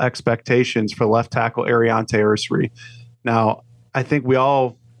exponential expectations for left tackle Ariante Ursary. Now, I think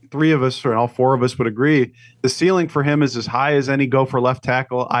all three of us or all four of us would agree the ceiling for him is as high as any Gopher left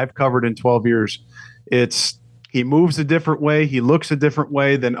tackle I've covered in 12 years. He moves a different way. He looks a different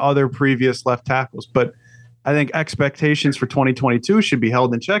way than other previous left tackles. But I think expectations for 2022 should be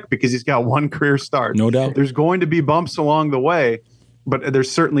held in check because he's got one career start. No doubt. There's going to be bumps along the way, but there's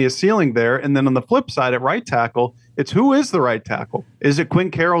certainly a ceiling there. And then on the flip side at right tackle, it's who is the right tackle? Is it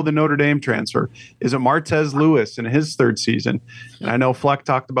Quinn Carroll, the Notre Dame transfer? Is it Martez Lewis in his third season? And I know Fleck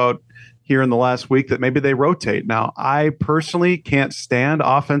talked about here in the last week that maybe they rotate. Now, I personally can't stand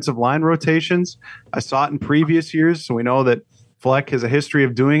offensive line rotations. I saw it in previous years, so we know that Fleck has a history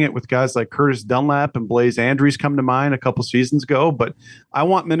of doing it with guys like Curtis Dunlap and Blaze Andrews come to mind a couple seasons ago. But I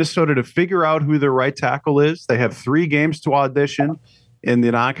want Minnesota to figure out who their right tackle is. They have 3 games to audition in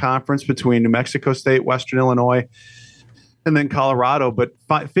the non-conference between New Mexico State, Western Illinois, and then Colorado. But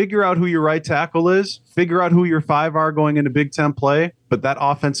figure out who your right tackle is. Figure out who your 5 are going into Big Ten play. But that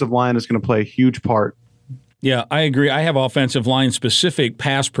offensive line is going to play a huge part. Yeah, I agree. I have offensive line specific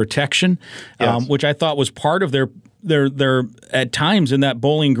pass protection, Yes. which I thought was part of their at times in that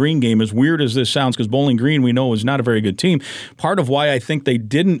Bowling Green game, as weird as this sounds, because Bowling Green we know is not a very good team. Part of why I think they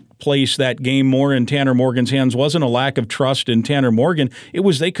didn't place that game more in Tanner Morgan's hands wasn't a lack of trust in Tanner Morgan. It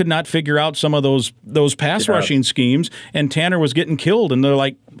was they could not figure out some of those pass rushing schemes, and Tanner was getting killed. And they're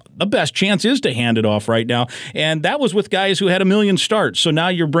like, the best chance is to hand it off right now. And that was with guys who had a million starts. So now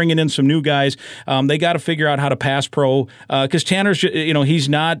you're bringing in some new guys. They got to figure out how to pass pro because Tanner's, he's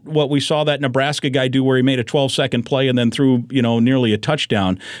not what we saw that Nebraska guy do where he made a 12-second play and then threw, nearly a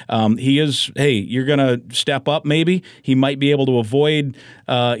touchdown. He is, hey, you're going to step up maybe. He might be able to avoid,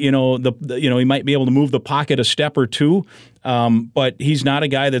 he might be able to move the pocket a step or two. But he's not a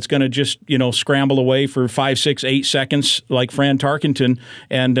guy that's going to just, scramble away for 5, 6, 8 seconds like Fran Tarkenton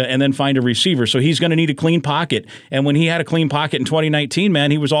and then find a receiver. So he's going to need a clean pocket. And when he had a clean pocket in 2019, man,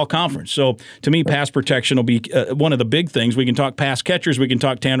 he was all conference. So to me, pass protection will be one of the big things. We can talk pass catchers. We can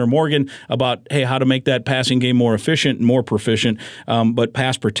talk Tanner Morgan about, hey, how to make that passing game more efficient and more proficient. But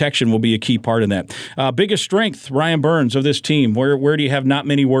pass protection will be a key part in that. Biggest strength, Ryan Burns, of this team. Where do you have not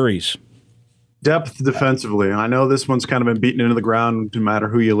many worries? Depth defensively. I know this one's kind of been beaten into the ground no matter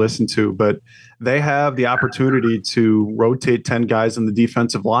who you listen to, but they have the opportunity to rotate 10 guys on the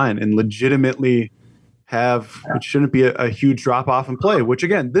defensive line and legitimately it shouldn't be a huge drop off in play, which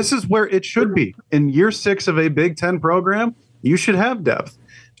again, this is where it should be. In year 6 of a Big Ten program, you should have depth.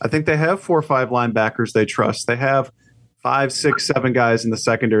 I think they have 4 or 5 linebackers they trust. They have 5, 6, 7 guys in the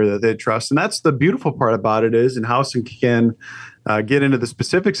secondary that they trust. And that's the beautiful part about it is, and Housen can get into the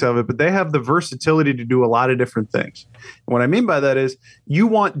specifics of it, but they have the versatility to do a lot of different things. And what I mean by that is you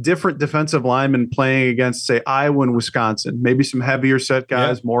want different defensive linemen playing against, say, Iowa and Wisconsin, maybe some heavier set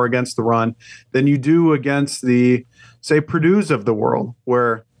guys, more against the run, than you do against the, say, Purdue's of the world,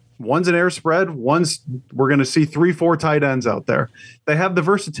 where one's an air spread, we're going to see 3, 4 tight ends out there. They have the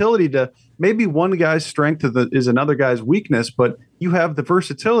versatility to maybe one guy's strength is another guy's weakness, but you have the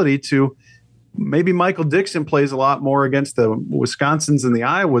versatility to maybe Michael Dixon plays a lot more against the Wisconsins and the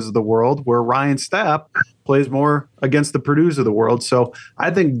Iowas of the world, where Ryan Stapp plays more against the Purdue's of the world. So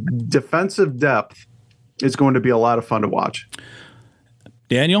I think defensive depth is going to be a lot of fun to watch.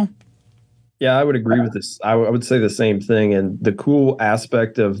 Daniel? Yeah, I would agree with this. I would say the same thing. And the cool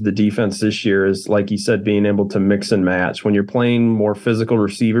aspect of the defense this year is, like you said, being able to mix and match. When you're playing more physical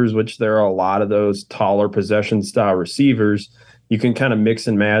receivers, which there are a lot of those taller possession style receivers, you can kind of mix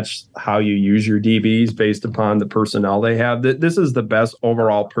and match how you use your DBs based upon the personnel they have. This is the best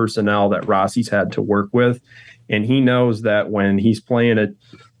overall personnel that Rossi's had to work with. And he knows that when he's playing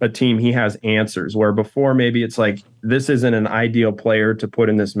a team, he has answers, where before maybe it's like, this isn't an ideal player to put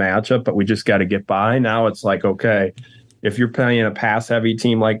in this matchup, but we just got to get by. Now it's like, okay, if you're playing a pass heavy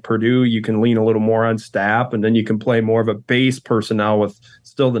team like Purdue, you can lean a little more on Stapp, and then you can play more of a base personnel with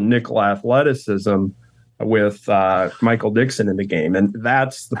still the nickel athleticism with Michael Dixon in the game. And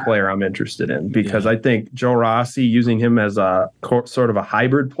that's the player I'm interested in, because I think Joe Rossi, using him as a sort of a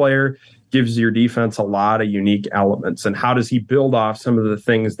hybrid player, gives your defense a lot of unique elements. And how does he build off some of the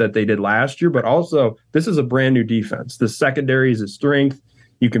things that they did last year? But also, this is a brand new defense. The secondary is a strength.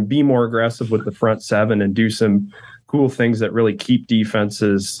 You can be more aggressive with the front seven and do some cool things that really keep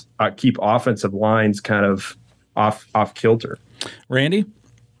defenses, keep offensive lines kind of off kilter. Randy?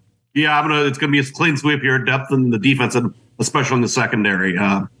 Yeah, it's gonna be a clean sweep here, depth in the defense, and especially in the secondary.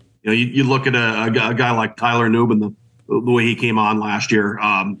 You look at a guy like Tyler Nubin, the way he came on last year.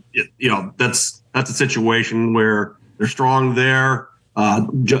 That's a situation where they're strong there.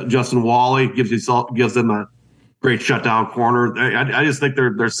 Justin Wally gives them a great shutdown corner. I just think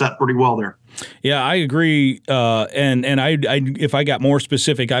they're set pretty well there. Yeah, I agree. And I if I got more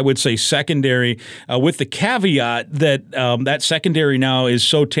specific, I would say secondary, with the caveat that that secondary now is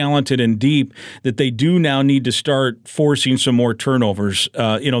so talented and deep that they do now need to start forcing some more turnovers.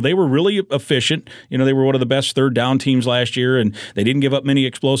 They were really efficient. They were one of the best third down teams last year, and they didn't give up many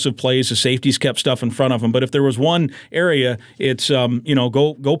explosive plays. The safeties kept stuff in front of them. But if there was one area, it's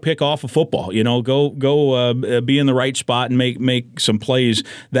go pick off a football. Go be in the right spot and make some plays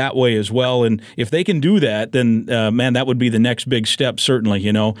that way as well. And if they can do that, then that would be the next big step, certainly.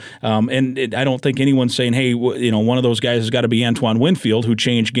 I don't think anyone's saying, hey, one of those guys has got to be Antoine Winfield, who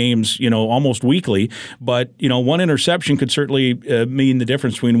changed games, almost weekly. But one interception could certainly mean the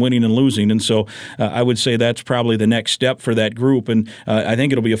difference between winning and losing. And so I would say that's probably the next step for that group. And I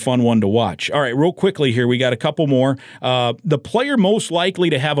think it'll be a fun one to watch. All right, real quickly here, we got a couple more. The player most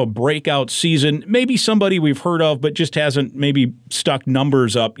likely to have a breakout season, maybe somebody we've heard of, but just hasn't maybe stuck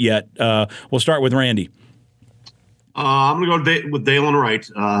numbers up yet. We'll start with Randy. I'm going to go with Dalen Wright.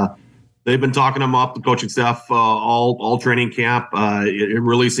 They've been talking him up, the coaching staff, all training camp. It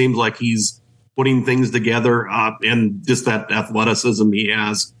really seems like he's putting things together, and just that athleticism he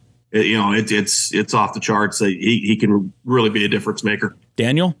has. It's off the charts. He can really be a difference maker.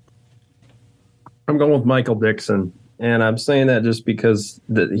 Daniel? I'm going with Michael Dixon. And I'm saying that just because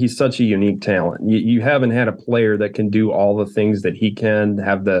he's such a unique talent. You haven't had a player that can do all the things that he can,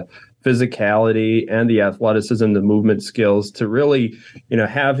 have the physicality and the athleticism, the movement skills to really,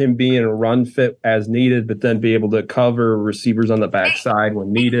 have him be in a run fit as needed, but then be able to cover receivers on the backside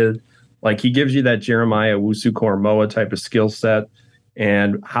when needed. Like, he gives you that Jeremiah Owusu-Koramoah type of skill set.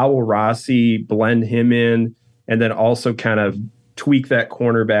 And how will Rossi blend him in, and then also kind of tweak that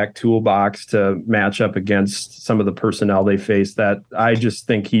cornerback toolbox to match up against some of the personnel they face? That I just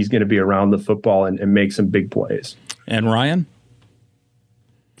think he's going to be around the football and make some big plays. And Ryan?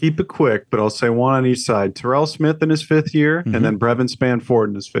 Keep it quick, but I'll say one on each side. Terrell Smith in his fifth year, and then Brevin Spanford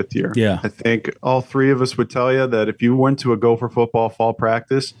in his fifth year. Yeah. I think all three of us would tell you that if you went to a Gopher football fall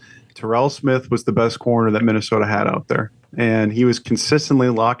practice, Terrell Smith was the best corner that Minnesota had out there. And he was consistently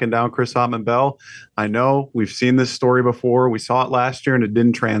locking down Chris Ottman-Bell. I know we've seen this story before. We saw it last year and it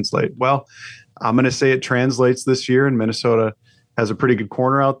didn't translate. Well, I'm going to say it translates this year, and Minnesota has a pretty good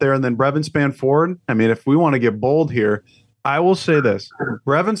corner out there. And then Brevin Spanford, if we want to get bold here, I will say this.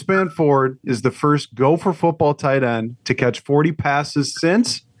 Brevin Spanford is the first Gopher football tight end to catch 40 passes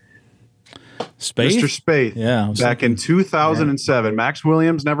since Spaeth? Mr. Spaeth, back in 2007. Yeah. Max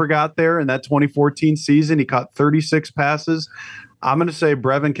Williams never got there in that 2014 season. He caught 36 passes. I'm going to say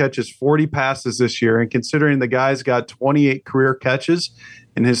Brevin catches 40 passes this year, and considering the guy's got 28 career catches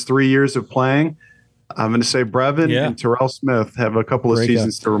in his 3 years of playing, I'm going to say Brevin and Terrell Smith have a couple of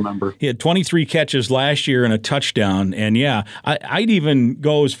seasons to remember. He had 23 catches last year and a touchdown. And I'd even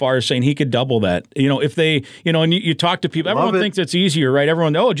go as far as saying he could double that. If they, and you talk to people, everyone thinks it's easier, right?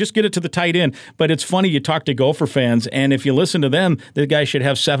 Everyone, just get it to the tight end. But it's funny, you talk to Gopher fans, and if you listen to them, the guy should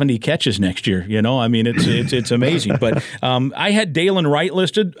have 70 catches next year. It's amazing. But I had Dalen Wright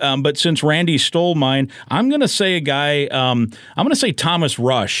listed, but since Randy stole mine, I'm going to say a guy, I'm going to say Thomas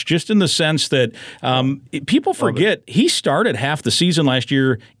Rush, just in the sense that People forget he started half the season last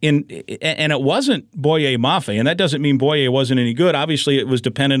year and it wasn't Boye Mafe, and that doesn't mean Boye wasn't any good. Obviously, it was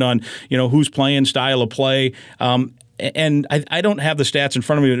dependent on who's playing, style of play. And I don't have the stats in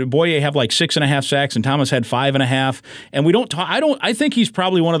front of me. Boye have like 6.5 sacks, and Thomas had 5.5. And we don't talk. I think he's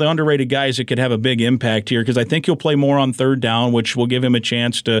probably one of the underrated guys that could have a big impact here because I think he'll play more on third down, which will give him a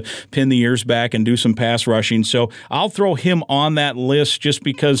chance to pin the ears back and do some pass rushing. So I'll throw him on that list just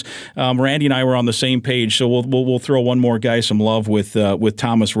because Randy and I were on the same page. So we'll throw one more guy some love with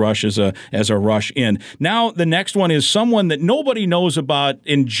Thomas Rush as a rush in. Now the next one is someone that nobody knows about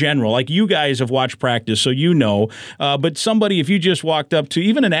in general. Like you guys have watched practice, so you know. But somebody, if you just walked up to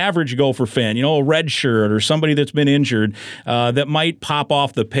even an average Gopher fan, a red shirt or somebody that's been injured, that might pop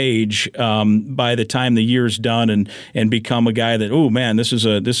off the page by the time the year's done and become a guy that, oh man, this is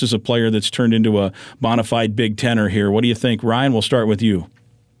a player that's turned into a bona fide Big Tenner here. What do you think, Ryan? We'll start with you.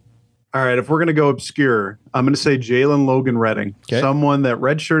 All right, if we're going to go obscure, I'm going to say Jalen Logan Redding, someone that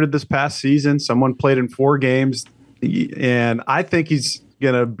redshirted this past season, someone played in 4 games, and I think he's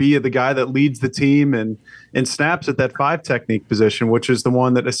going to be the guy that leads the team and snaps at that 5 technique position, which is the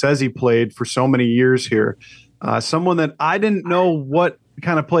one that Assezi played for so many years here. Someone that I didn't know what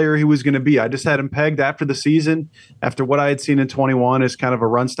kind of player he was going to be. I just had him pegged after the season, after what I had seen in 21 as kind of a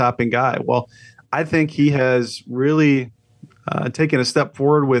run-stopping guy. Well, I think he has really taken a step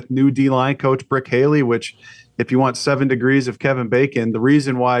forward with new D-line coach Brick Haley, which if you want 7 degrees of Kevin Bacon, the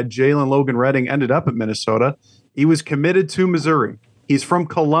reason why Jalen Logan Redding ended up at Minnesota, he was committed to Missouri. He's from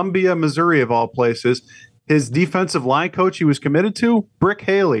Columbia, Missouri, of all places. His defensive line coach he was committed to, Brick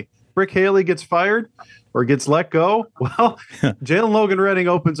Haley. Brick Haley gets fired or gets let go. Well, Jalen Logan Redding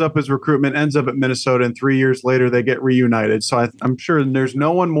opens up his recruitment, ends up at Minnesota, and 3 years later they get reunited. So I'm sure there's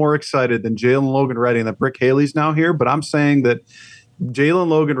no one more excited than Jalen Logan Redding that Brick Haley's now here. But I'm saying that Jalen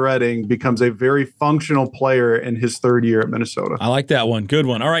Logan Redding becomes a very functional player in his 3rd year at Minnesota. I like that one. Good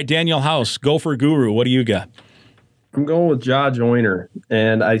one. All right, Daniel House, Gopher Guru. What do you got? I'm going with Ja Joyner,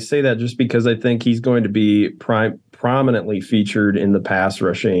 and I say that just because I think he's going to be prominently featured in the pass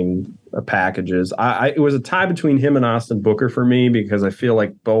rushing packages. It was a tie between him and Austin Booker for me because I feel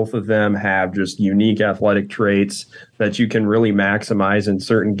like both of them have just unique athletic traits that you can really maximize in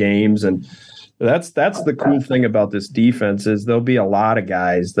certain games. And that's the cool thing about this defense is there'll be a lot of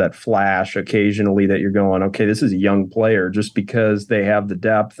guys that flash occasionally that you're going, okay, this is a young player just because they have the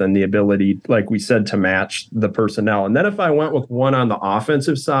depth and the ability, like we said, to match the personnel. And then if I went with one on the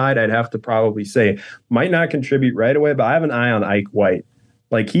offensive side, I'd have to probably say might not contribute right away, but I have an eye on Ike White.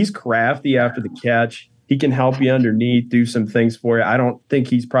 Like he's crafty after the catch. He can help you underneath, do some things for you. I don't think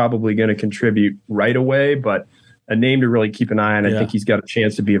he's probably going to contribute right away, but a name to really keep an eye on. I think he's got a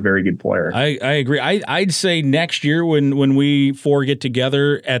chance to be a very good player. I agree. I'd say next year when we 4 get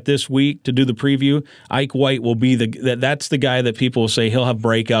together at this week to do the preview, Ike White will be that's the guy that people will say he'll have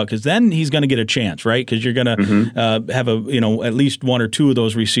breakout because then he's going to get a chance, right? Because you're going to have at least 1 or 2 of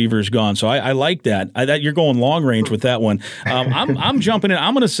those receivers gone. So I like that. You're going long range with that one. I'm jumping in.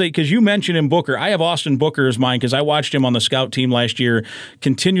 I'm going to say because you mentioned in Booker, I have Austin Booker as mine because I watched him on the scout team last year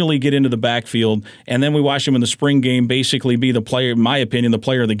continually get into the backfield, and then we watched him in the spring game basically be the player, in my opinion, the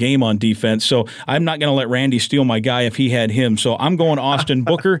player of the game on defense. So I'm not going to let Randy steal my guy if he had him. So I'm going Austin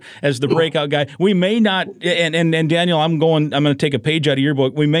Booker as the breakout guy. We may not, and Daniel, I'm going to take a page out of your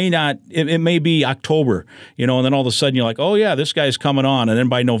book. We may not, it may be October, and then all of a sudden you're like, oh yeah, this guy's coming on. And then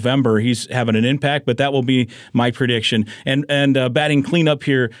by November, he's having an impact, but that will be my prediction. And batting cleanup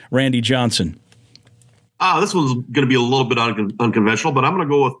here, Randy Johnson. This one's going to be a little bit unconventional, but I'm going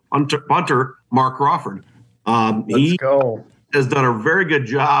to go with punter Mark Crawford. He has done a very good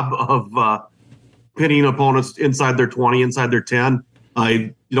job of pinning opponents inside their 20, inside their 10.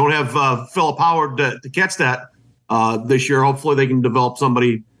 You don't have Philip Howard to catch that this year. Hopefully they can develop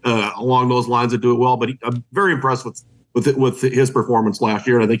somebody along those lines that do it well. But I'm very impressed with his performance last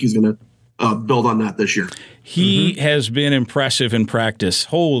year, and I think he's going to build on that this year. He has been impressive in practice.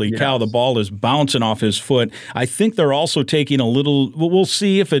 Holy cow, the ball is bouncing off his foot. I think they're also taking a little – we'll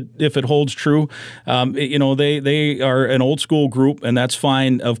see if it holds true. They are an old school group, and that's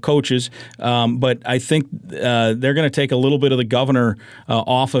fine, of coaches. But I think they're going to take a little bit of the governor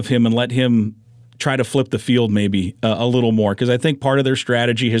off of him and let him – try to flip the field maybe a little more because I think part of their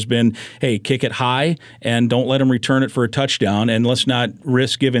strategy has been, hey, kick it high and don't let them return it for a touchdown and let's not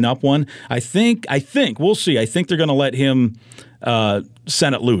risk giving up one. I think we'll see. I think they're going to let him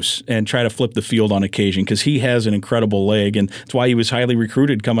send it loose and try to flip the field on occasion, because he has an incredible leg, and that's why he was highly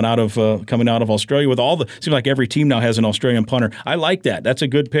recruited coming out of Australia. With seems like every team now has an Australian punter. I like that. That's a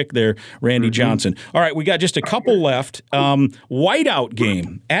good pick there, Randy Johnson. All right, we got just a couple left. Whiteout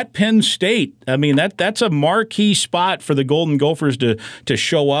game at Penn State. I mean, that's a marquee spot for the Golden Gophers to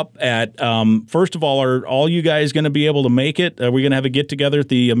show up at. First of all, are all you guys going to be able to make it? Are we going to have a get together at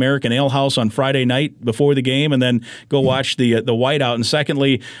the American Ale House on Friday night before the game, and then go watch the whiteout? And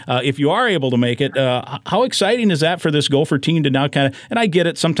secondly, if you are able to make it, how exciting is that for this Gopher team to now kind of, and I get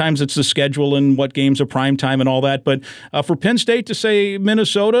it, sometimes it's the schedule and what games are prime time and all that, but for Penn State to say,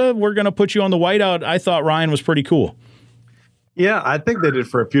 Minnesota, we're going to put you on the whiteout, I thought Ryan was pretty cool. Yeah, I think they did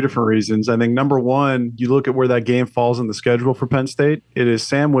for a few different reasons. I think number one, you look at where that game falls in the schedule for Penn State. It is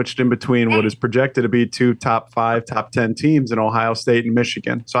sandwiched in between what is projected to be two top 5, top 10 teams in Ohio State and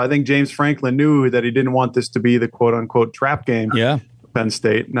Michigan. So I think James Franklin knew that he didn't want this to be the quote unquote trap game. Yeah. For Penn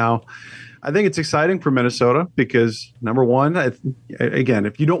State. Now, I think it's exciting for Minnesota because number one, again,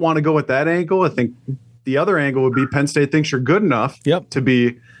 if you don't want to go at that angle, I think the other angle would be Penn State thinks you're good enough to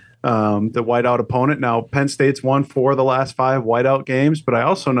be the whiteout opponent. Now, Penn State's won 4 of the last 5 whiteout games, but I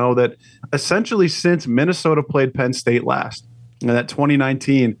also know that essentially since Minnesota played Penn State last, in that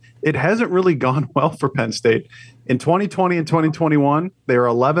 2019, it hasn't really gone well for Penn State. In 2020 and 2021, they are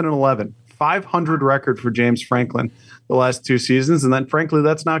 11-11, 500 record for James Franklin the last 2 seasons, and then frankly,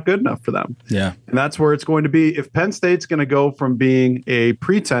 that's not good enough for them. Yeah, and that's where it's going to be. If Penn State's going to go from being a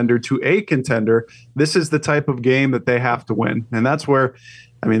pretender to a contender, this is the type of game that they have to win, and that's where.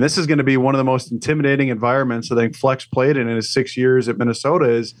 I mean, this is going to be one of the most intimidating environments I think Flex played in his 6 years at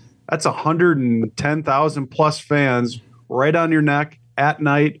Minnesota. That's 110,000 plus fans right on your neck at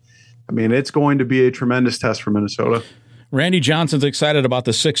night. I mean, it's going to be a tremendous test for Minnesota. Randy Johnson's excited about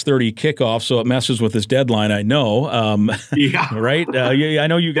the 6:30 kickoff, so it messes with his deadline. I know. Yeah. Right. I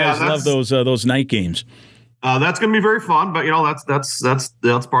know you guys love those night games. That's going to be very fun, but that's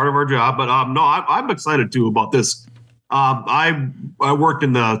part of our job. But no, I'm excited too about this. I worked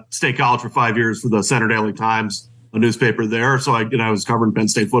in the State College for 5 years for the Center Daily Times, a newspaper there. So I was covering Penn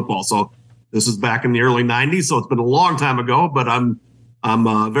State football. So this is back in the early 90s. So it's been a long time ago, but I'm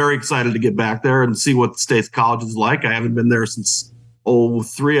very excited to get back there and see what the State College is like. I haven't been there since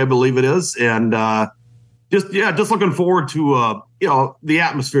 2003, I believe it is. And just looking forward to, the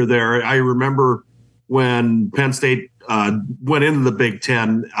atmosphere there. I remember when Penn State went into the Big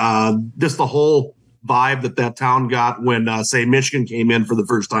Ten, just the whole vibe that town got when, say, Michigan came in for the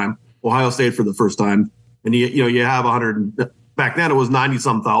first time, Ohio State for the first time, and you have 100. Back then it was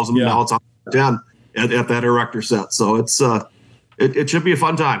 90-some thousand. Yeah. Now it's 110 at that erector set. So it's it should be a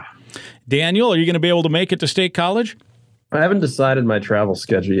fun time. Daniel, are you going to be able to make it to State College? I haven't decided my travel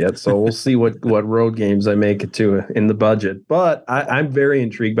schedule yet, so we'll see what road games I make it to in the budget. But I'm very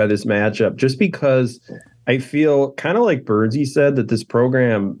intrigued by this matchup just because I feel kind of like Birdsey said that this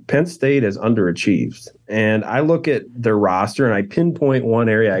program, Penn State, has underachieved. And I look at their roster and I pinpoint one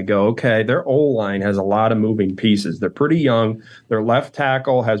area. I go, okay, their O-line has a lot of moving pieces. They're pretty young. Their left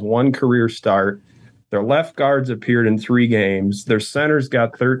tackle has 1 career start. Their left guards appeared in 3 games. Their center's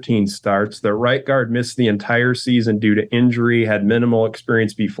got 13 starts. Their right guard missed the entire season due to injury, had minimal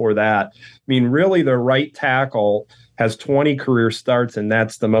experience before that. I mean, really, their right tackle has 20 career starts, and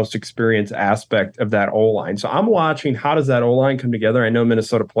that's the most experienced aspect of that O-line. So I'm watching how does that O-line come together. I know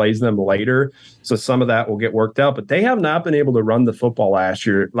Minnesota plays them later, so some of that will get worked out, but they have not been able to run the football last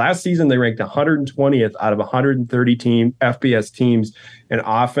year. Last season, they ranked 120th out of 130 FBS teams in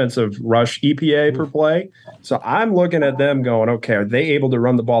offensive rush EPA per play. So I'm looking at them going, okay, are they able to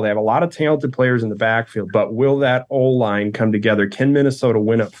run the ball? They have a lot of talented players in the backfield, but will that O-line come together? Can Minnesota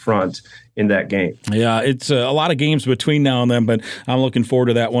win up front in that game? Yeah, it's a lot of games between now and then, but I'm looking forward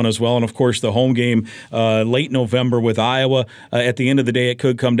to that one as well. And, of course, the home game late November with Iowa. At the end of the day, it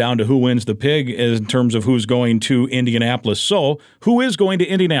could come down to who wins the pig in terms of who's going to Indianapolis. So who is going to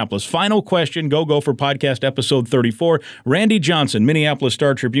Indianapolis? Final question, Go for Podcast episode 34. Randy Johnson, Minneapolis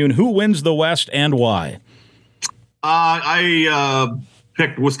Star-Tribune. Who wins the West and why? I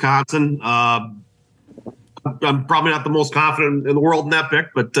picked Wisconsin. I'm probably not the most confident in the world in that pick,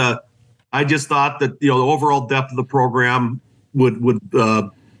 but I just thought that the overall depth of the program would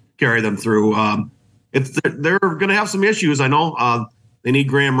carry them through. They're going to have some issues. I know they need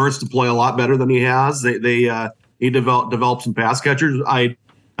Graham Mertz to play a lot better than he has. They need to develop some pass catchers. I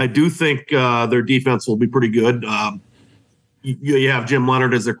do think their defense will be pretty good. You have Jim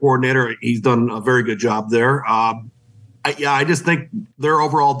Leonard as their coordinator. He's done a very good job there. I just think their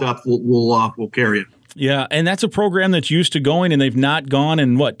overall depth will carry it. Yeah, and that's a program that's used to going, and they've not gone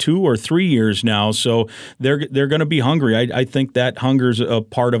in, 2 or 3 years now, so they're going to be hungry. I think that hunger's a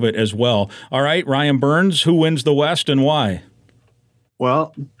part of it as well. All right, Ryan Burns, who wins the West and why?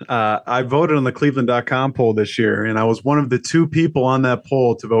 Well, I voted on the Cleveland.com poll this year, and I was one of the 2 people on that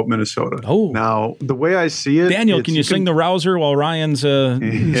poll to vote Minnesota. Oh. Now, the way I see it... Daniel, can you sing the rouser while Ryan's...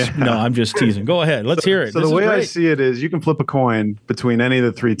 Yeah. No, I'm just teasing. Go ahead. Let's hear it. So the way I see it is you can flip a coin between any of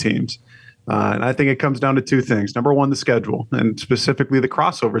the 3 teams. And I think it comes down to 2 things. Number one, the schedule, and specifically the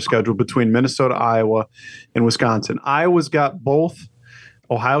crossover schedule between Minnesota, Iowa, and Wisconsin. Iowa's got both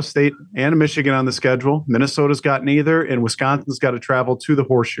Ohio State and Michigan on the schedule. Minnesota's got neither, and Wisconsin's got to travel to the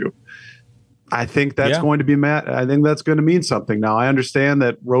Horseshoe. I think that's going to be I think that's going to mean something. Now, I understand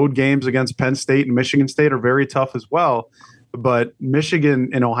that road games against Penn State and Michigan State are very tough as well, but Michigan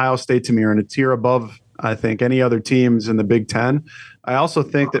and Ohio State to me are in a tier above, I think, any other teams in the Big Ten. I also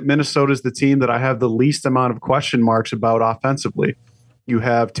think that Minnesota is the team that I have the least amount of question marks about offensively. You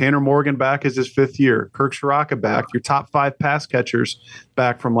have Tanner Morgan back as his 5th year, Kirk Ciarrocca back, your top 5 pass catchers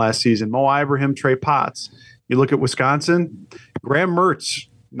back from last season, Mo Ibrahim, Trey Potts. You look at Wisconsin, Graham Mertz,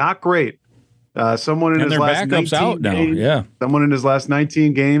 not great. Someone in his last 19 games, someone in his last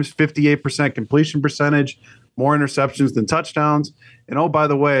 19 games, 58% completion percentage, more interceptions than touchdowns. And oh, by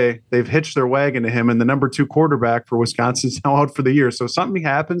the way, they've hitched their wagon to him, and the number 2 quarterback for Wisconsin's now out for the year. So something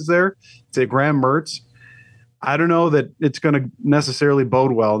happens there to Graham Mertz. I don't know that it's going to necessarily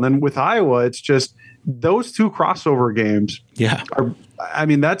bode well. And then with Iowa, it's just those 2 crossover games. Yeah,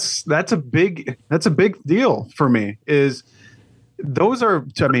 that's a big deal for me. Is those are,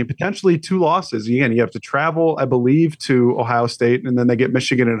 potentially 2 losses. Again, you have to travel, I believe, to Ohio State, and then they get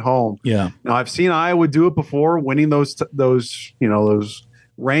Michigan at home. Yeah. Now, I've seen Iowa do it before, winning those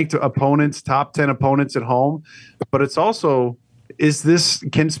ranked opponents, top 10 opponents at home. But it's also,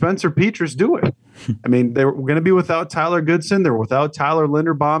 can Spencer Petras do it? I mean, they were going to be without Tyler Goodson. They're without Tyler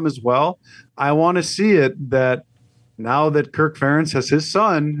Linderbaum as well. I want to see it that now that Kirk Ferentz has his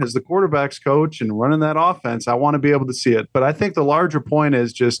son as the quarterback's coach and running that offense, I want to be able to see it. But I think the larger point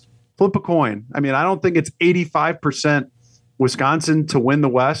is just flip a coin. I mean, I don't think it's 85% Wisconsin to win the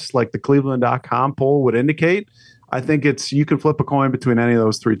West like the Cleveland.com poll would indicate. I think you can flip a coin between any of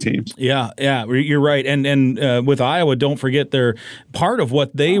those 3 teams. Yeah, you're right. And with Iowa, don't forget part of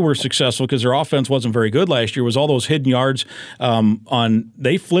what they were successful, because their offense wasn't very good last year, was all those hidden yards.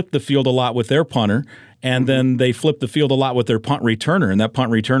 They flipped the field a lot with their punter. And then they flipped the field a lot with their punt returner, and that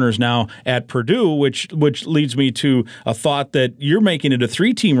punt returner is now at Purdue, which leads me to a thought that you're making it a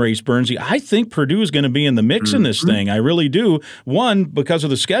 3-team race, Burnsy. I think Purdue is going to be in the mix in this thing. I really do. One, because of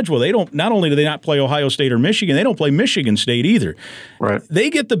the schedule. Not only do they not play Ohio State or Michigan, they don't play Michigan State either. Right.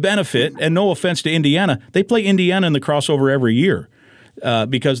 They get the benefit, and no offense to Indiana, they play Indiana in the crossover every year.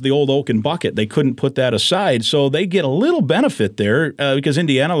 Because the old Oak and Bucket, they couldn't put that aside. So they get a little benefit there because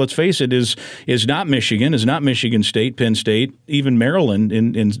Indiana, let's face it, is not Michigan, is not Michigan State, Penn State, even Maryland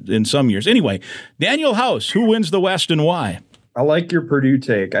in some years. Anyway, Daniel House, who wins the West and why? I like your Purdue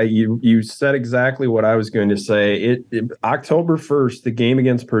take. You said exactly what I was going to say. October 1st, the game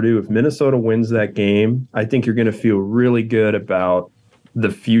against Purdue, if Minnesota wins that game, I think you're going to feel really good about the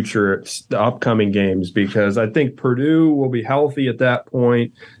future, the upcoming games, because I think Purdue will be healthy at that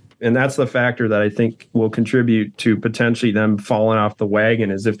point, and that's the factor that I think will contribute to potentially them falling off the wagon,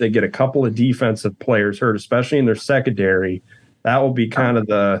 is if they get a couple of defensive players hurt, especially in their secondary. That will be kind of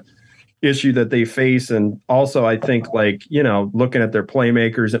the issue that they face. And also, I think, looking at their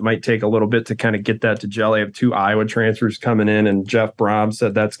playmakers, it might take a little bit to kind of get that to gel. They have 2 Iowa transfers coming in, and Jeff Brom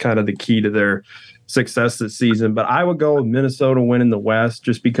said that's kind of the key to their success this season. But I would go with Minnesota winning the West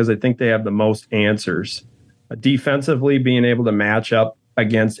just because I think they have the most answers. Defensively, being able to match up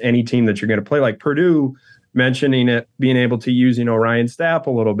against any team that you're going to play, like Purdue, mentioning it, being able to use, Ryan Stapp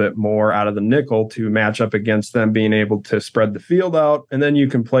a little bit more out of the nickel to match up against them, being able to spread the field out. And then you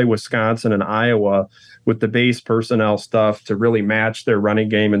can play Wisconsin and Iowa with the base personnel stuff to really match their running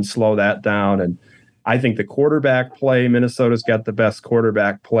game and slow that down. And I think the quarterback play, Minnesota's got the best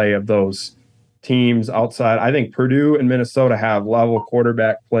quarterback play of those teams outside. I think Purdue and Minnesota have level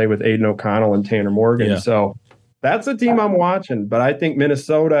quarterback play with Aiden O'Connell and Tanner Morgan. Yeah. So that's a team I'm watching, but I think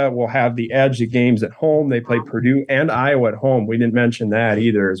Minnesota will have the edge of games at home. They play Purdue and Iowa at home. We didn't mention that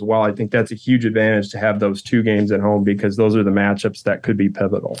either as well. I think that's a huge advantage to have those 2 games at home because those are the matchups that could be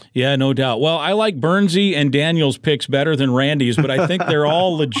pivotal. Yeah, no doubt. Well, I like Burnsy and Daniel's picks better than Randy's, but I think they're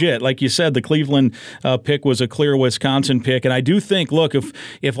all legit. Like you said, the Cleveland pick was a clear Wisconsin pick, and I do think, look,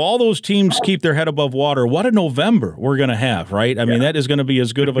 if all those teams keep their head above water, what a November we're going to have, right? I mean, that is going to be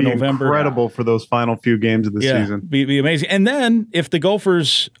as good of a November. Incredible for those final few games of the season. Be amazing. And then if the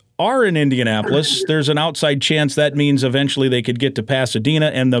Gophers are in Indianapolis, there's an outside chance that means eventually they could get to Pasadena,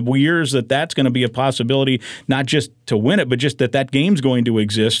 and the years that's going to be a possibility, not just to win it, but just that game's going to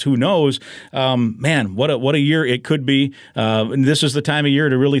exist. Who knows? Man, what a year it could be. And this is the time of year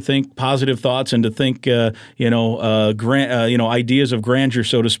to really think positive thoughts and to think, ideas of grandeur,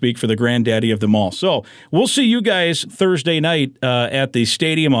 so to speak, for the granddaddy of them all. So we'll see you guys Thursday night at the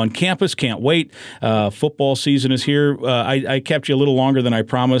stadium on campus. Can't wait. Football season is here. I kept you a little longer than I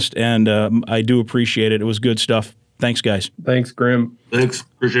promised, and I do appreciate it. It was good stuff. Thanks, guys. Thanks, Grim. Thanks.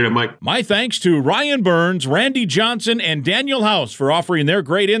 Appreciate it, Mike. My thanks to Ryan Burns, Randy Johnson, and Daniel House for offering their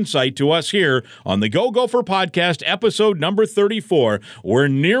great insight to us here on the Go Gopher Podcast, episode number 34. We're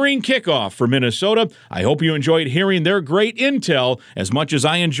nearing kickoff for Minnesota. I hope you enjoyed hearing their great intel as much as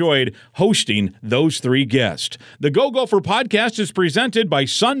I enjoyed hosting those three guests. The Go Gopher Podcast is presented by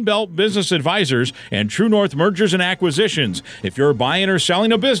Sunbelt Business Advisors and True North Mergers and Acquisitions. If you're buying or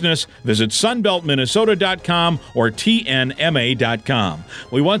selling a business, visit sunbeltminnesota.com or tnma.com.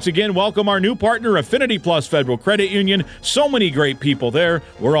 We once again welcome our new partner, Affinity Plus Federal Credit Union. So many great people there.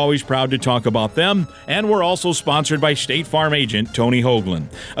 We're always proud to talk about them. And we're also sponsored by State Farm agent Tony Hoagland.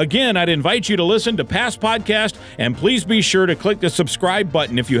 Again, I'd invite you to listen to past podcasts, and please be sure to click the subscribe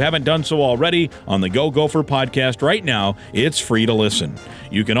button if you haven't done so already on the Go Gopher Podcast right now. It's free to listen.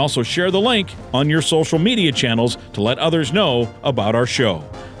 You can also share the link on your social media channels to let others know about our show.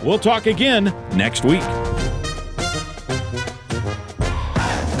 We'll talk again next week.